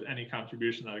with any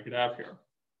contribution that I could have here.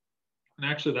 And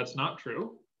actually, that's not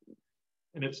true.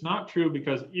 And it's not true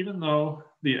because even though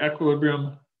the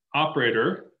equilibrium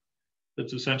operator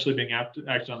that's essentially being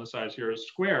acted on the size here is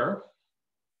square,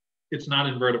 it's not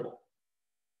invertible.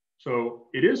 So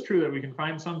it is true that we can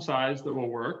find some size that will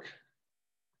work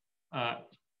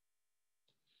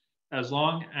as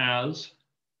long as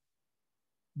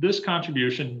this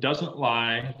contribution doesn't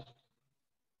lie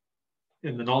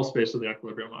in the null space of the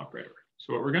equilibrium operator.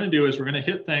 So what we're going to do is we're going to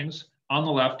hit things on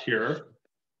the left here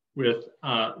with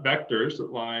vectors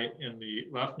that lie in the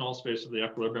left null space of the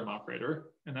equilibrium operator.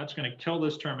 And that's going to kill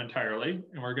this term entirely.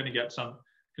 And we're going to get some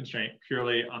constraint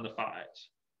purely on the phi's.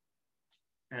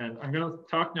 And I'm going to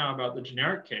talk now about the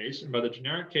generic case. And by the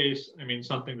generic case, I mean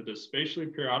something that is spatially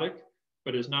periodic,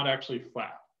 but is not actually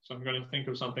flat. So I'm going to think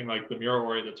of something like the mirror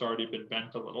ori that's already been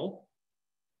bent a little.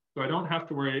 So I don't have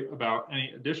to worry about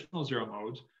any additional zero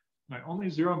modes. My only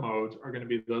zero modes are going to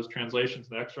be those translations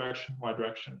in the x direction, y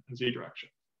direction, and z direction.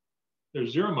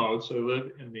 There's zero modes, so they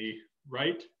live in the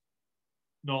right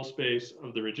null space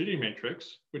of the rigidity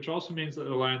matrix, which also means that they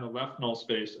lie in the left null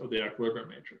space of the equilibrium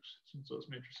matrix, since those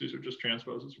matrices are just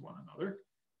transposes of one another.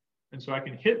 And so I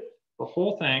can hit the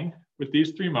whole thing with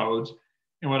these 3 modes.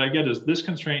 And what I get is this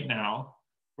constraint now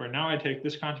where now I take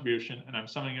this contribution and I'm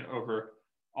summing it over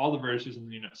all the vertices in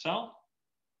the unit cell.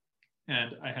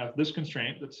 And I have this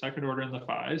constraint that's second order in the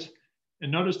phi's.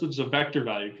 And notice that it's a vector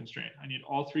value constraint. I need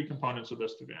all three components of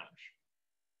this to vanish.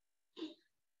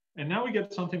 And now we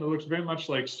get something that looks very much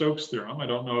like Stokes' theorem. I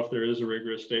don't know if there is a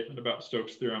rigorous statement about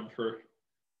Stokes' theorem for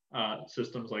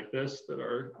systems like this that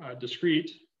are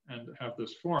discrete and have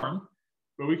this form.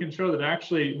 But we can show that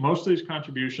actually most of these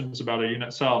contributions about a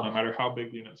unit cell, no matter how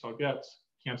big the unit cell gets,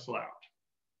 cancel out.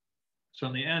 So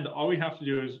in the end, all we have to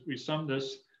do is we sum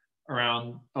this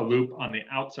around a loop on the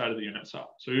outside of the unit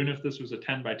cell. So even if this was a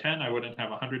 10 by 10, I wouldn't have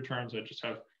 100 terms. I'd just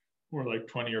have more like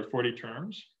 20 or 40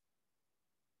 terms.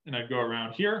 And I'd go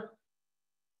around here,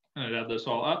 and I'd add this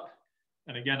all up.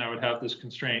 And again, I would have this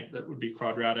constraint that would be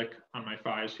quadratic on my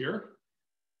phi's here,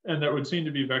 and that would seem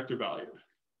to be vector valued.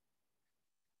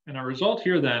 And our result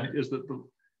here then is that,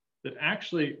 that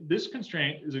actually this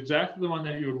constraint is exactly the one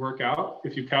that you would work out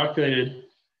if you calculated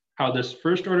how this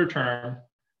first order term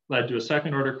led to a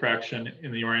second order correction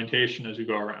in the orientation as you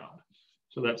go around.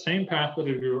 So that same path that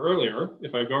I drew earlier,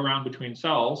 if I go around between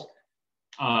cells,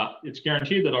 it's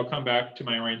guaranteed that I'll come back to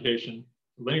my orientation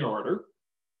linear order.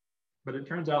 But it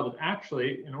turns out that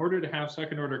actually, in order to have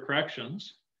second order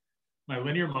corrections, my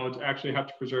linear modes actually have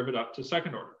to preserve it up to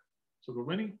second order. So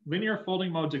the linear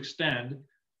folding modes extend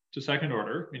to second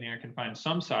order, meaning I can find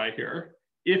some psi here,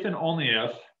 if and only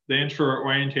if they ensure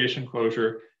orientation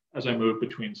closure as I move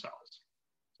between cells.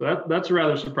 So that's a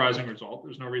rather surprising result.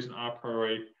 There's no reason a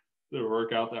priori that it would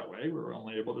work out that way. We're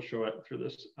only able to show it through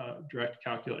this direct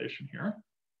calculation here.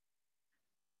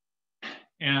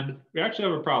 And we actually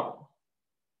have a problem.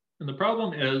 And the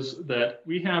problem is that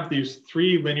we have these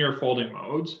three linear folding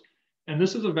modes, and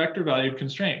this is a vector valued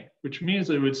constraint, which means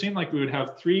that it would seem like we would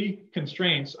have three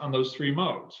constraints on those three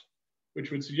modes, which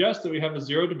would suggest that we have a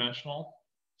zero-dimensional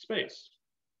space.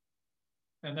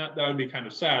 And that would be kind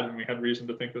of sad, and we had reason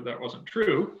to think that that wasn't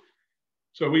true.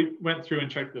 So we went through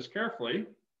and checked this carefully.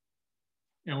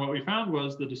 And what we found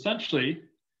was that essentially,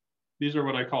 these are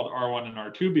what I called R1 and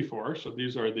R2 before. So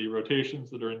these are the rotations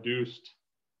that are induced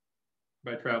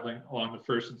by traveling along the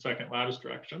first and second lattice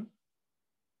direction.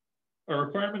 Our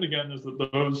requirement again is that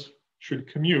those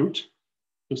should commute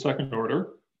to second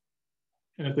order.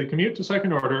 And if they commute to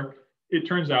second order, it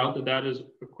turns out that that is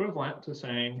equivalent to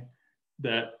saying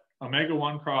that omega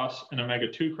 1 cross and omega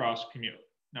 2 cross commute.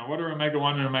 Now, what are omega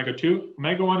 1 and omega 2?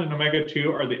 Omega 1 and omega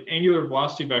 2 are the angular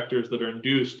velocity vectors that are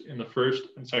induced in the first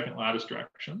and second lattice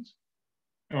directions.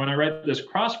 And when I write this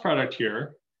cross product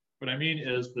here, what I mean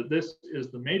is that this is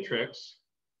the matrix,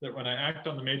 that when I act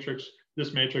on the matrix,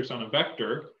 this matrix on a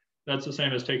vector, that's the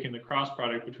same as taking the cross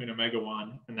product between omega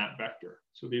 1 and that vector.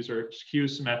 So these are skew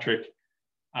symmetric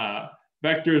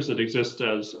vectors that exist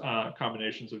as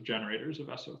combinations of generators of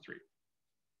SO3.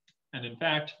 And in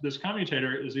fact, this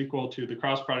commutator is equal to the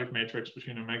cross product matrix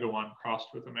between omega 1 crossed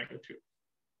with omega 2.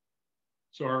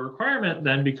 So our requirement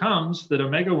then becomes that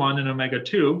omega 1 and omega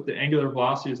 2, the angular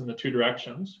velocities in the two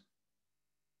directions,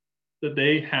 that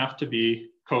they have to be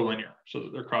collinear so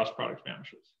that their cross product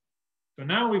vanishes. So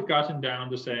now we've gotten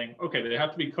down to saying, okay, they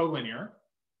have to be collinear,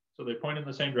 so they point in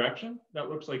the same direction. That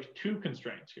looks like two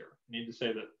constraints here. I need to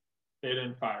say that theta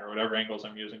and phi, or whatever angles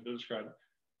I'm using to describe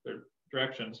their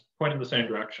directions, point in the same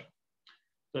direction.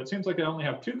 So it seems like I only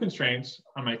have two constraints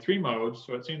on my three modes,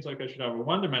 so it seems like I should have a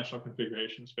one-dimensional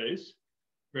configuration space,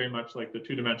 very much like the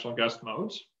two-dimensional guessed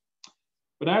modes.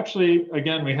 But actually,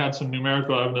 again, we had some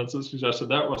numerical evidence that suggested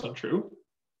that wasn't true.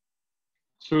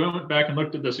 So we went back and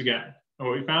looked at this again. And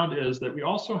what we found is that we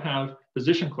also have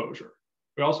position closure.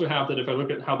 We also have that if I look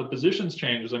at how the positions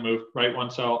change as I move right one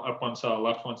cell, up one cell,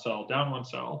 left one cell, down one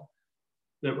cell,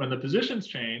 that when the positions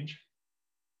change,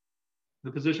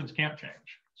 the positions can't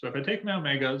change. So if I take my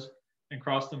omegas and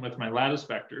cross them with my lattice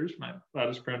vectors, my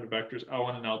lattice primitive vectors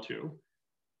L1 and L2,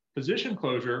 position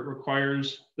closure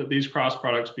requires that these cross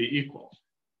products be equal.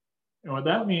 And what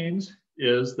that means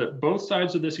is that both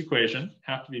sides of this equation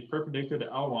have to be perpendicular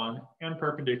to L1 and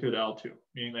perpendicular to L2,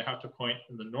 meaning they have to point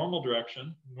in the normal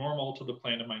direction, normal to the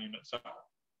plane of my unit cell.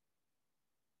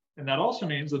 And that also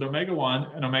means that omega 1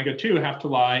 and omega 2 have to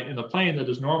lie in the plane that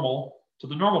is normal to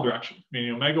the normal direction,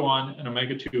 meaning omega 1 and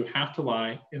omega 2 have to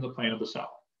lie in the plane of the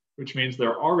cell, which means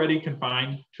they're already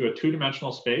confined to a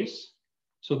two-dimensional space.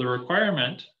 So the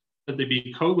requirement that they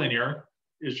be collinear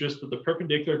is just that the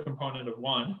perpendicular component of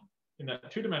one in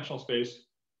that two-dimensional space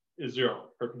is 0,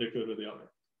 perpendicular to the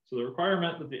other. So the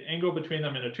requirement that the angle between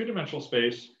them in a two-dimensional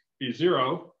space be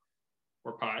 0,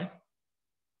 or pi,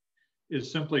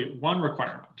 is simply one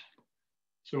requirement.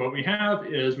 So what we have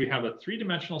is we have a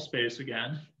three-dimensional space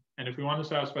again, and if we want to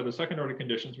satisfy the second order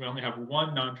conditions, we only have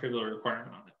one non-trivial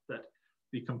requirement on it, that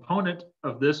the component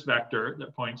of this vector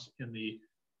that points in the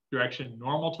direction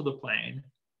normal to the plane,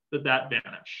 that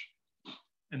vanish.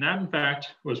 And that, in fact,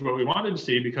 was what we wanted to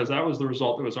see, because that was the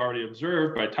result that was already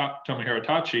observed by Tomohiro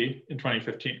Tachi in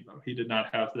 2015, though he did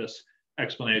not have this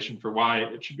explanation for why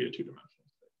it should be a two-dimensional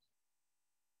space.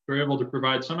 We were able to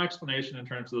provide some explanation in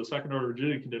terms of the second-order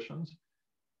rigidity conditions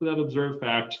for that observed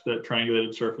fact that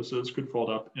triangulated surfaces could fold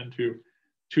up into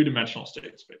two-dimensional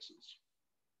state spaces.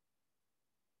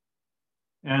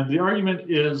 And the argument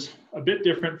is a bit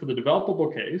different for the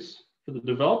developable case. For the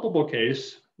developable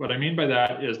case, what I mean by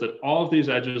that is that all of these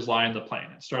edges lie in the plane.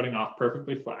 It's starting off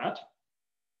perfectly flat.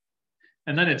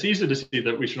 And then it's easy to see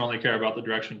that we should only care about the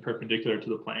direction perpendicular to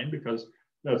the plane, because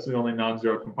that's the only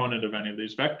non-zero component of any of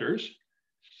these vectors.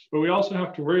 But we also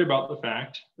have to worry about the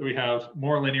fact that we have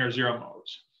more linear zero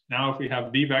modes. Now, if we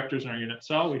have v vectors in our unit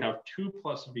cell, we have 2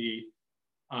 plus v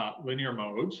linear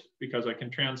modes, because I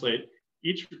can translate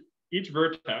each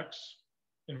vertex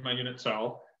in my unit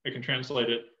cell. I can translate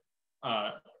it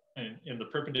in the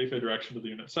perpendicular direction to the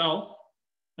unit cell.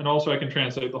 And also I can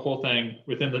translate the whole thing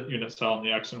within the unit cell in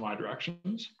the x and y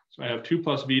directions. So I have 2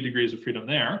 plus v degrees of freedom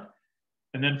there.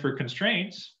 And then for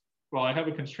constraints, well, I have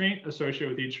a constraint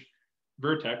associated with each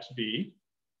vertex v.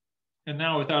 And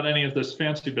now without any of this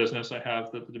fancy business, I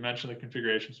have that the dimension of the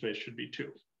configuration space should be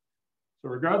 2. So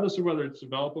regardless of whether it's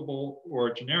developable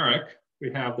or generic,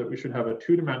 we have that we should have a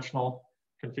two-dimensional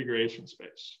configuration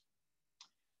space.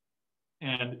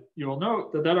 And you'll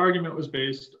note that that argument was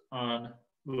based on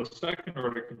the second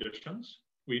order conditions.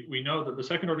 We know that the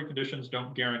second order conditions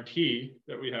don't guarantee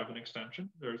that we have an extension.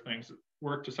 There are things that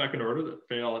work to second order that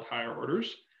fail at higher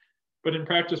orders. But in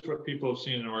practice, what people have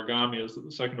seen in origami is that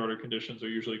the second order conditions are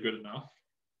usually good enough.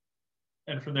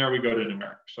 And from there, we go to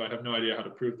numeric. So I have no idea how to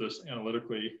prove this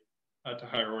analytically to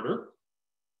higher order,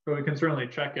 but we can certainly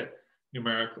check it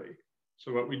numerically.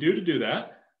 So what we do to do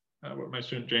that, what my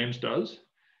student James does,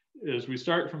 is we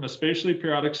start from a spatially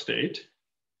periodic state,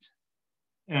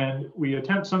 and we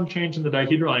attempt some change in the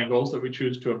dihedral angles that we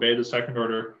choose to obey the second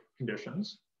order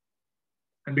conditions.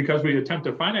 And because we attempt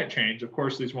a finite change, of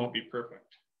course, these won't be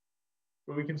perfect.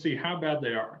 But we can see how bad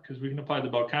they are, because we can apply the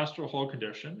Belcastro Hall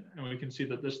condition, and we can see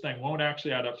that this thing won't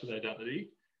actually add up to the identity,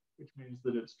 which means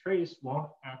that its trace won't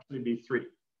actually be 3.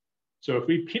 So if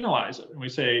we penalize it and we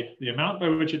say the amount by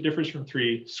which it differs from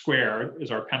 3 squared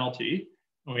is our penalty,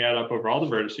 and we add up over all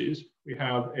the vertices, we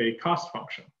have a cost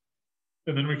function.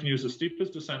 And then we can use the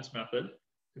steepest descents method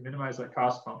to minimize that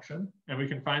cost function. And we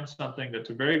can find something that's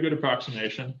a very good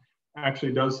approximation,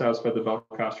 actually does satisfy the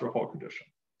Belcastro Hall condition.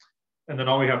 And then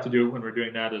all we have to do when we're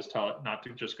doing that is tell it not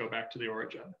to just go back to the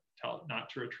origin, tell it not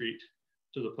to retreat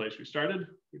to the place we started.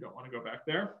 We don't want to go back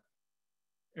there.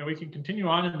 And we can continue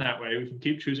on in that way. We can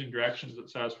keep choosing directions that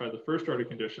satisfy the first order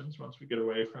conditions once we get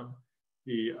away from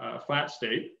the flat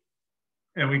state.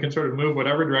 And we can sort of move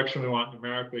whatever direction we want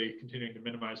numerically, continuing to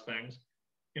minimize things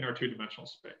in our two-dimensional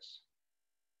space.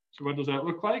 So what does that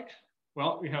look like?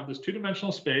 Well, we have this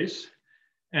two-dimensional space,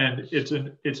 and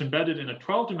it's embedded in a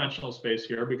 12-dimensional space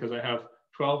here because I have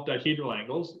 12 dihedral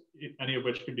angles, any of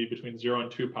which could be between 0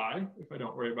 and 2 pi if I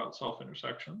don't worry about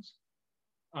self-intersections.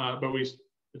 But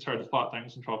it's hard to plot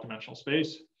things in 12-dimensional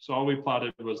space. So all we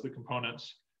plotted was the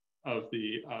components of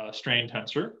the strain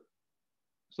tensor,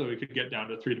 so we could get down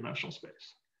to 3-dimensional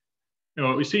space. And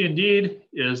what we see indeed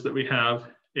is that we have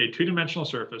a 2-dimensional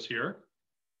surface here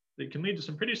that can lead to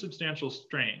some pretty substantial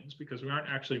strains because we aren't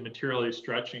actually materially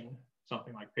stretching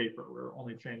something like paper. We're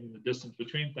only changing the distance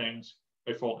between things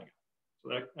by folding it. So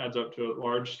that adds up to a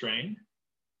large strain.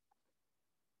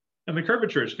 And the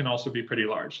curvatures can also be pretty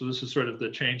large. So this is sort of the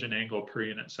change in angle per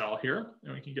unit cell here.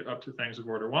 And we can get up to things of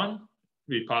order 1,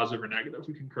 be positive or negative.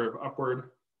 We can curve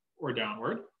upward or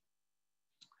downward.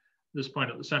 This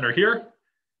point at the center here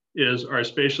is our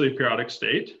spatially periodic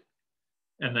state.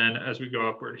 And then as we go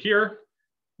upward here,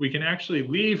 we can actually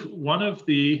leave one of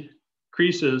the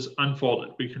creases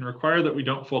unfolded. We can require that we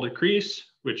don't fold a crease,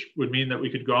 which would mean that we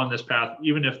could go on this path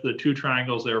even if the 2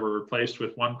 triangles there were replaced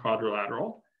with 1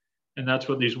 quadrilateral. And that's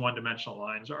what these 1-dimensional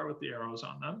lines are with the arrows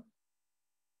on them.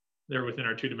 They're within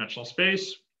our 2-dimensional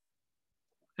space.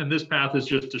 And this path is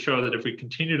just to show that if we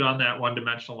continued on that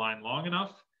 1-dimensional line long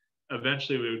enough,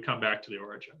 eventually we would come back to the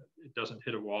origin. It doesn't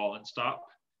hit a wall and stop.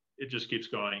 It just keeps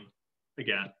going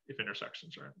again if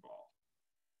intersections are involved.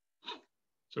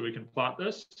 So we can plot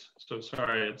this. So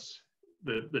sorry, it's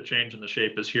the change in the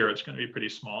shape is here. It's going to be pretty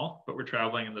small, but we're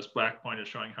traveling, and this black point is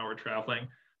showing how we're traveling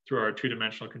through our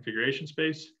 2-dimensional configuration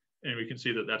space. And we can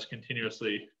see that that's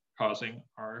continuously causing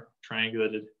our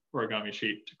triangulated origami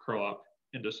sheet to curl up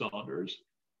into cylinders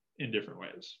in different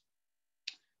ways.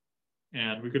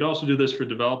 And we could also do this for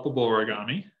developable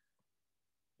origami.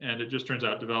 And it just turns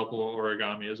out developable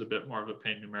origami is a bit more of a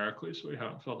pain numerically, so we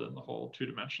haven't filled in the whole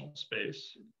two-dimensional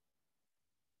space,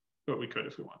 but we could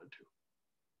if we wanted to.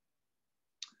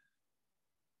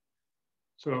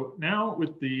 So now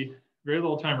with the very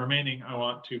little time remaining, I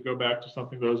want to go back to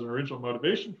something that was an original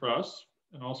motivation for us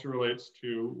and also relates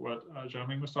to what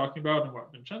Xiaoming was talking about and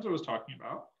what Vincenzo was talking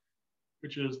about,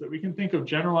 which is that we can think of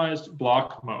generalized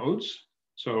block modes.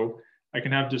 So I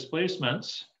can have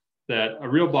displacements that a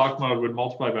real block mode would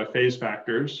multiply by phase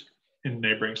factors in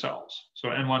neighboring cells. So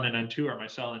N1 and N2 are my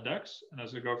cell index. And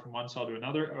as I go from one cell to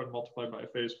another, I would multiply by a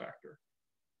phase factor.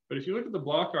 But if you look at the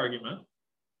block argument,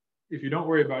 if you don't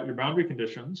worry about your boundary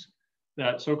conditions,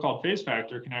 that so-called phase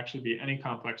factor can actually be any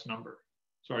complex number.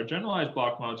 So our generalized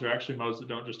block modes are actually modes that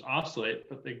don't just oscillate,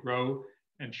 but they grow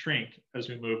and shrink as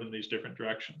we move in these different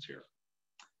directions here.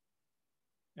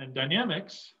 And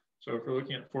dynamics, so if we're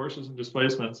looking at forces and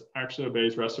displacements, actually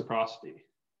obeys reciprocity.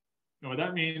 And what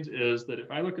that means is that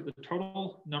if I look at the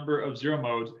total number of zero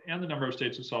modes and the number of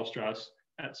states of self-stress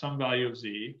at some value of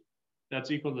z,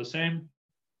 that's equal to the same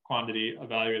quantity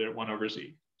evaluated at 1 over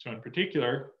z. So in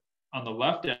particular, on the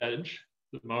left edge,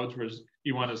 the modes where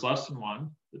E1 is less than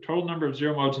 1, the total number of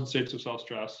zero modes and states of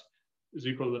self-stress is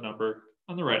equal to the number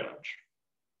on the right edge.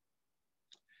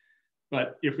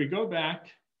 But if we go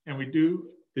back and we do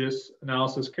this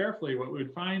analysis carefully, what we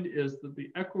would find is that the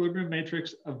equilibrium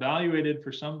matrix evaluated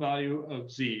for some value of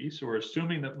z, so we're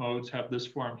assuming that modes have this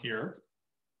form here,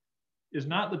 is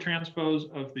not the transpose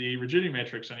of the rigidity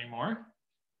matrix anymore.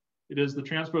 It is the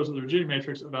transpose of the rigidity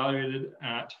matrix evaluated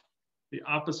at the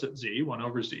opposite z, 1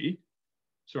 over z.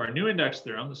 So our new index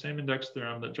theorem, the same index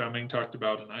theorem that Xiaoming talked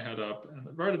about and I had up and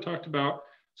that Varda talked about,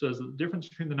 says that the difference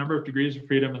between the number of degrees of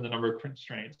freedom and the number of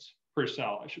constraints per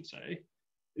cell, I should say,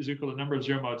 is equal to the number of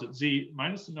zero modes at z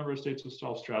minus the number of states of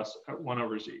self-stress at 1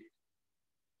 over z.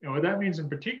 And what that means in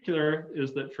particular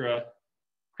is that for a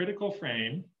critical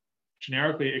frame,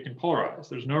 generically it can polarize.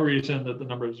 There's no reason that the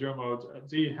number of zero modes at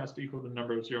z has to equal the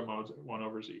number of zero modes at 1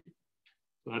 over z.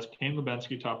 So that's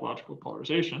Kane-Lubensky topological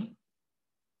polarization.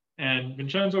 And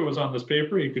Vincenzo was on this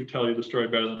paper. He could tell you the story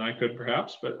better than I could,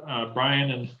 perhaps. But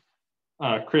Brian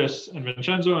and Chris and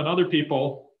Vincenzo and other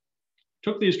people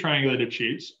took these triangulated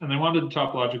sheets and they wanted to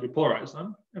topologically polarize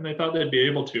them. And they thought they'd be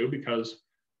able to because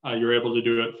you're able to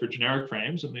do it for generic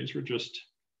frames. And these were just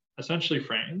essentially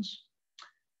frames.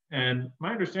 And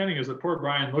my understanding is that poor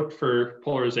Brian looked for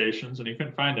polarizations and he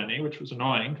couldn't find any, which was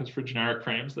annoying because for generic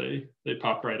frames, they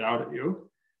pop right out at you.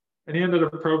 And he ended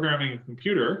up programming a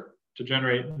computer to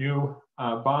generate new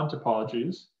bond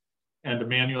topologies and to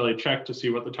manually check to see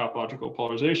what the topological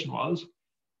polarization was.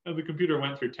 And the computer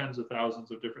went through tens of thousands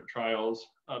of different trials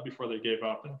before they gave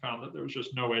up and found that there was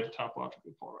just no way to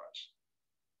topologically polarize.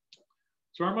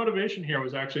 So our motivation here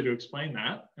was actually to explain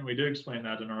that. And we did explain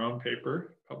that in our own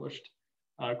paper published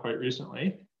quite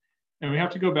recently. And we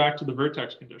have to go back to the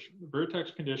vertex condition. The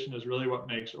vertex condition is really what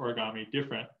makes origami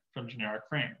different from generic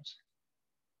frames.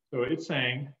 So it's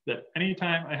saying that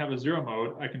anytime I have a zero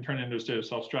mode, I can turn it into a state of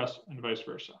self-stress and vice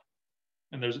versa.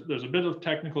 And there's a bit of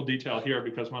technical detail here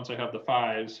because once I have the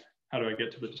phi's, how do I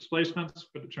get to the displacements?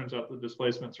 But it turns out the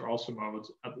displacements are also modes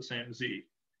at the same z.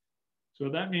 So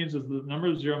what that means is the number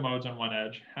of zero modes on one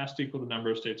edge has to equal the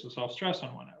number of states of self-stress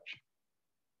on one edge.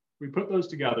 We put those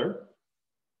together,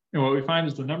 and what we find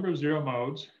is the number of zero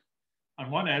modes on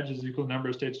one edge is equal to the number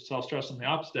of states of self-stress on the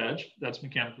opposite edge. That's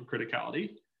mechanical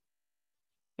criticality.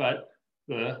 But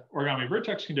the origami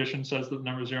vertex condition says that the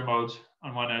number of zero modes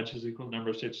on one edge is equal to the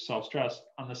number of states of self-stress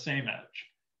on the same edge.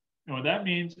 And what that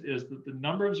means is that the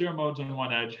number of zero modes on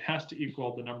one edge has to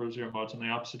equal the number of zero modes on the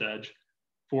opposite edge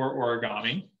for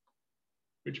origami,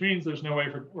 which means there's no way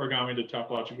for origami to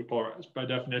topologically polarize. By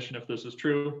definition, if this is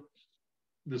true,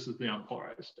 this is the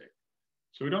unpolarized state.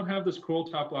 So we don't have this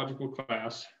cool topological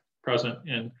class present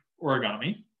in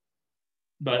origami.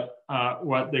 But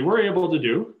what they were able to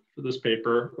do for this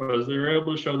paper was they were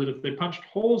able to show that if they punched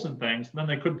holes in things, then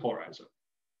they could polarize it.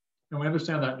 And we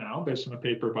understand that now based on a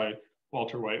paper by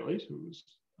Walter Whiteley, who was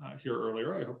here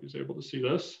earlier. I hope he's able to see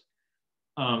this.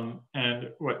 And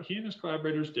what he and his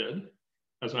collaborators did,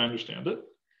 as I understand it,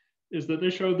 is that they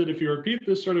showed that if you repeat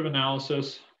this sort of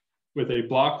analysis with a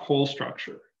block hole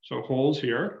structure, so holes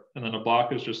here, and then a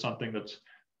block is just something that's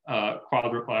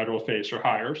quadrilateral face or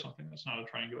higher, something that's not a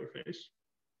triangular face.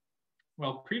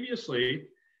 Well, previously,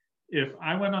 if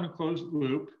I went on a closed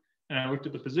loop and I looked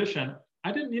at the position,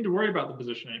 I didn't need to worry about the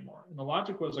position anymore. And the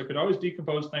logic was I could always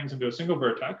decompose things into a single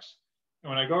vertex. And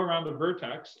when I go around the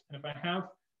vertex, and if I have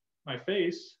my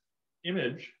face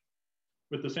image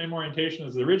with the same orientation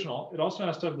as the original, it also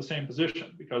has to have the same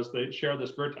position because they share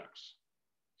this vertex.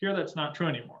 Here, that's not true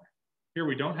anymore. Here,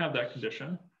 we don't have that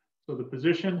condition. So the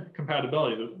position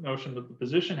compatibility, the notion that the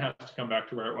position has to come back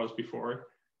to where it was before,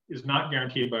 is not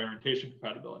guaranteed by orientation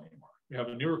compatibility anymore. We have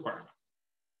a new requirement.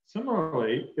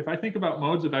 Similarly, if I think about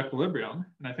modes of equilibrium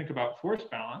and I think about force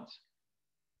balance,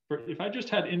 if I just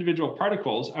had individual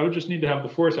particles, I would just need to have the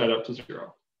force add up to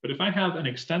 0. But if I have an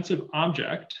extensive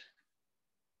object,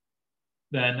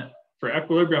 then for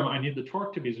equilibrium, I need the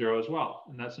torque to be 0 as well.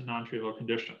 And that's a non-trivial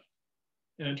condition.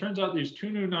 And it turns out these two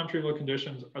new non-trivial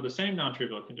conditions are the same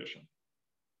non-trivial condition.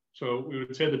 So we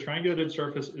would say the triangulated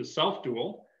surface is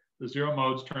self-dual. The 0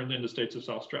 modes turned into states of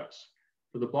self-stress.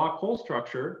 For the block hole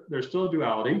structure, there's still a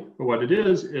duality, but what it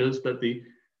is that the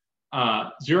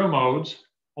 0 modes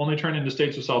only turn into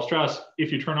states of self-stress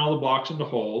if you turn all the blocks into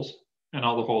holes and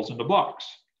all the holes into blocks.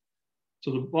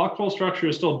 So the block hole structure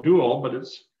is still dual, but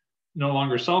it's no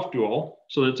longer self-dual,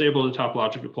 so that it's able to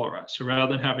topologically polarize. So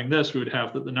rather than having this, we would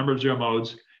have that the number of 0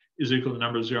 modes is equal to the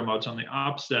number of 0 modes on the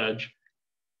opposite edge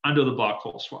under the block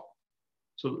hole swell,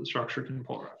 so that the structure can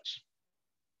polarize.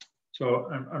 So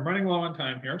I'm running low on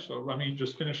time here, so let me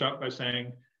just finish up by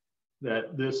saying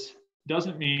that this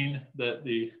doesn't mean that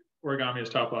the origami is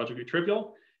topologically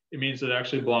trivial. It means that it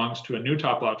actually belongs to a new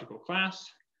topological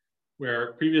class,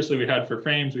 where previously we had for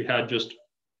frames, we had just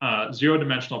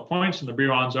 0-dimensional points in the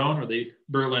Brillouin zone, or the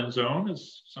Berlin zone,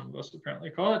 as some of us apparently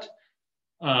call it,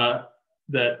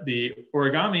 that the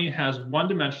origami has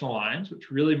 1-dimensional lines,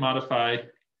 which really modify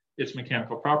its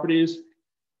mechanical properties.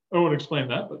 I won't explain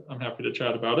that, but I'm happy to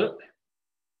chat about it.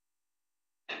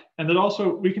 And that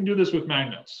also, we can do this with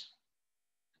magnets.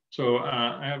 So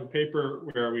I have a paper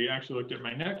where we actually looked at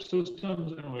magnetic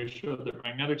systems, and we showed that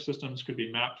magnetic systems could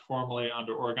be mapped formally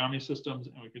onto origami systems.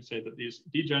 And we could say that these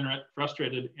degenerate,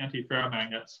 frustrated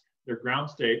antiferromagnets, their ground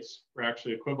states were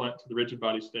actually equivalent to the rigid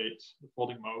body states, the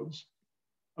folding modes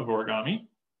of origami.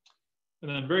 And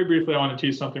then very briefly, I want to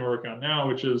tease something we're working on now,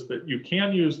 which is that you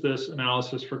can use this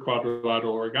analysis for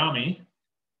quadrilateral origami,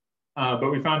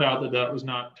 but we found out that that was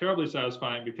not terribly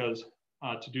satisfying because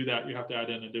to do that, you have to add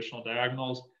in additional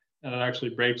diagonals, and it actually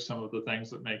breaks some of the things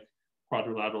that make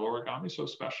quadrilateral origami so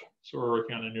special. So we're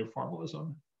working on a new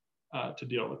formalism to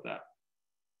deal with that.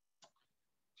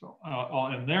 So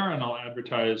I'll end there and I'll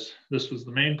advertise this was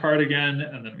the main part again,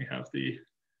 and then we have the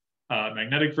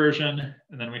magnetic version,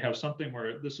 and then we have something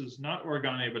where this is not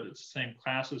origami, but it's the same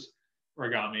class as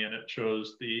origami, and it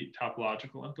shows the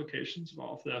topological implications of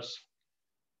all of this.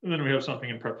 And then we have something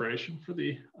in preparation for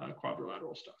the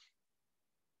quadrilateral stuff.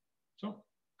 So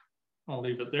I'll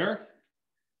leave it there.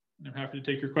 And I'm happy to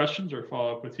take your questions or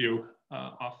follow up with you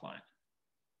offline.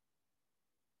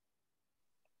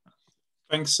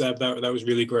 Thanks, Seb. That was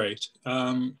really great.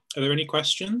 Are there any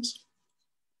questions?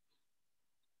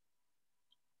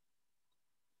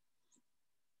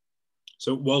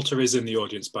 So Walter is in the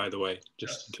audience, by the way,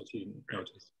 just in case you didn't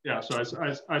notice. Yeah, so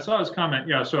I saw his comment.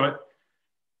 Yeah, so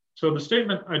the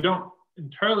statement I don't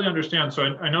entirely understand. So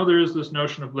I know there is this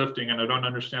notion of lifting, and I don't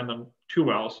understand them too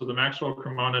well. So the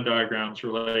Maxwell-Cremona diagrams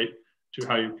relate to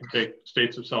how you can take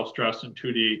states of self-stress in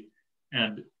 2D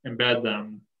and embed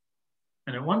them.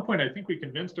 And at one point, I think we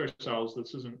convinced ourselves,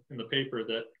 this isn't in the paper,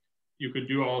 that you could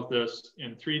do all of this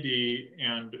in 3D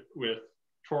and with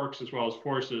torques as well as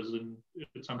forces, and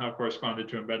it somehow corresponded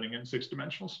to embedding in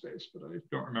 6-dimensional space, but I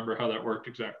don't remember how that worked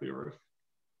exactly, or if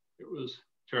it was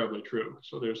terribly true.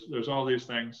 So there's all these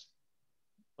things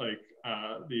like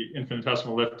the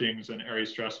infinitesimal liftings and Airy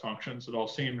stress functions that all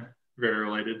seem very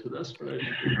related to this, but I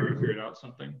think we never figured out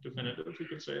something definitive we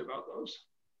could say about those.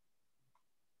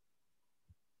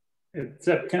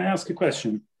 Zeb, can I ask a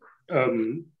question?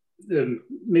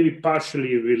 Maybe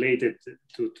partially related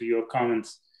to your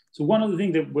comments. So one of the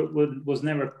things that was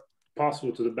never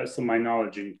possible, to the best of my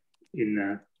knowledge,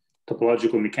 in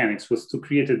topological mechanics was to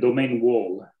create a domain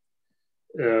wall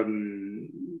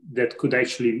that could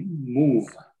actually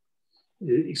move,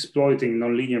 exploiting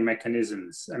nonlinear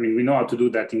mechanisms. I mean, we know how to do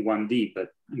that in 1D,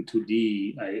 but in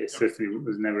 2D, I certainly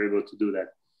was never able to do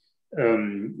that.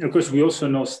 Of course, we also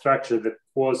know structures that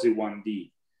quasi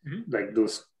 1D, like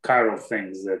those chiral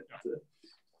things that,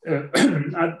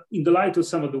 in the light of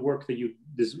some of the work that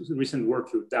this recent work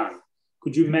you've done,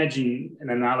 could you imagine an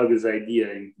analogous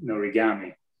idea in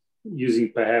origami,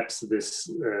 using perhaps this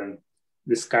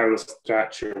chiral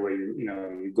structure where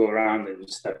you go around and you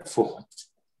step forward?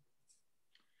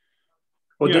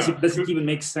 Or does it even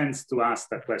make sense to ask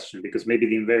that question? Because maybe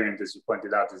the invariant, as you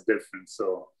pointed out, is different.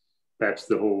 So perhaps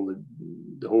the whole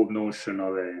notion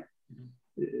of a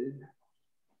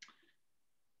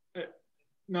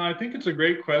No, I think it's a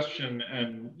great question,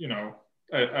 and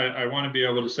I want to be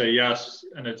able to say yes,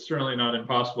 and it's certainly not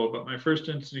impossible. But my first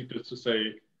instinct is to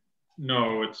say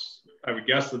no. I would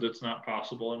guess that it's not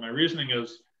possible, and my reasoning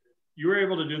is you were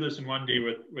able to do this in 1D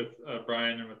with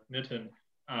Brian and with Nitin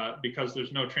because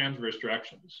there's no transverse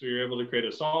directions. So you're able to create a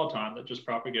soliton that just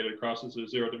propagated across as a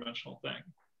zero-dimensional thing.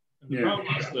 And the problem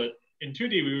was that in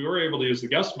 2D, we were able to use the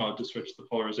guess mode to switch the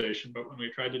polarization, but when we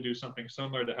tried to do something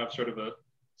similar to have sort of a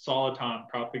soliton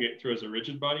propagate through as a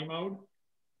rigid body mode,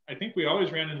 I think we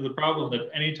always ran into the problem that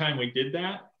anytime we did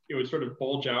that, it would sort of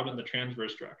bulge out in the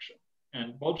transverse direction.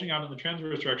 And bulging out in the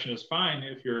transverse direction is fine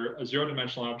if you're a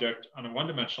zero-dimensional object on a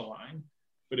one-dimensional line,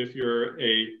 but if you're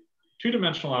a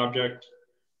two-dimensional object,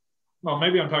 well,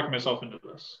 maybe I'm talking myself into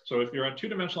this. So if you're a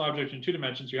two-dimensional object in 2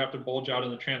 dimensions, you have to bulge out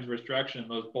in the transverse direction.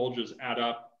 Those bulges add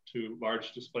up to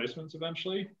large displacements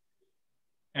eventually.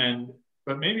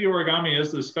 But maybe origami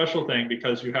is this special thing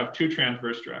because you have 2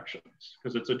 transverse directions,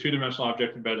 because it's a 2-dimensional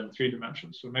object embedded in 3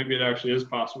 dimensions. So maybe it actually is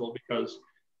possible because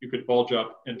you could bulge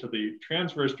up into the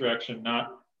transverse direction,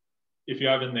 not if you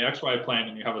have in the XY plane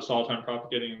and you have a soliton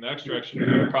propagating in the X direction, you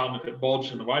have a problem if it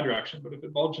bulged in the Y direction. But if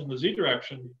it bulged in the Z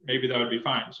direction, maybe that would be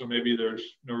fine. So maybe there's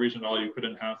no reason at all you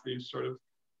couldn't have these sort of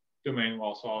domain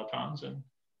wall solitons in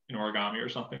origami or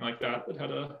something like that that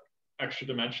had an extra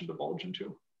dimension to bulge into.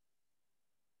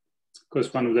 Of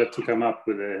course, one would have to come up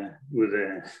with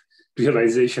a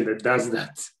realization that does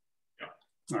that. Yeah.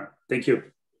 All right. Thank you.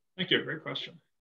 Thank you. Great question.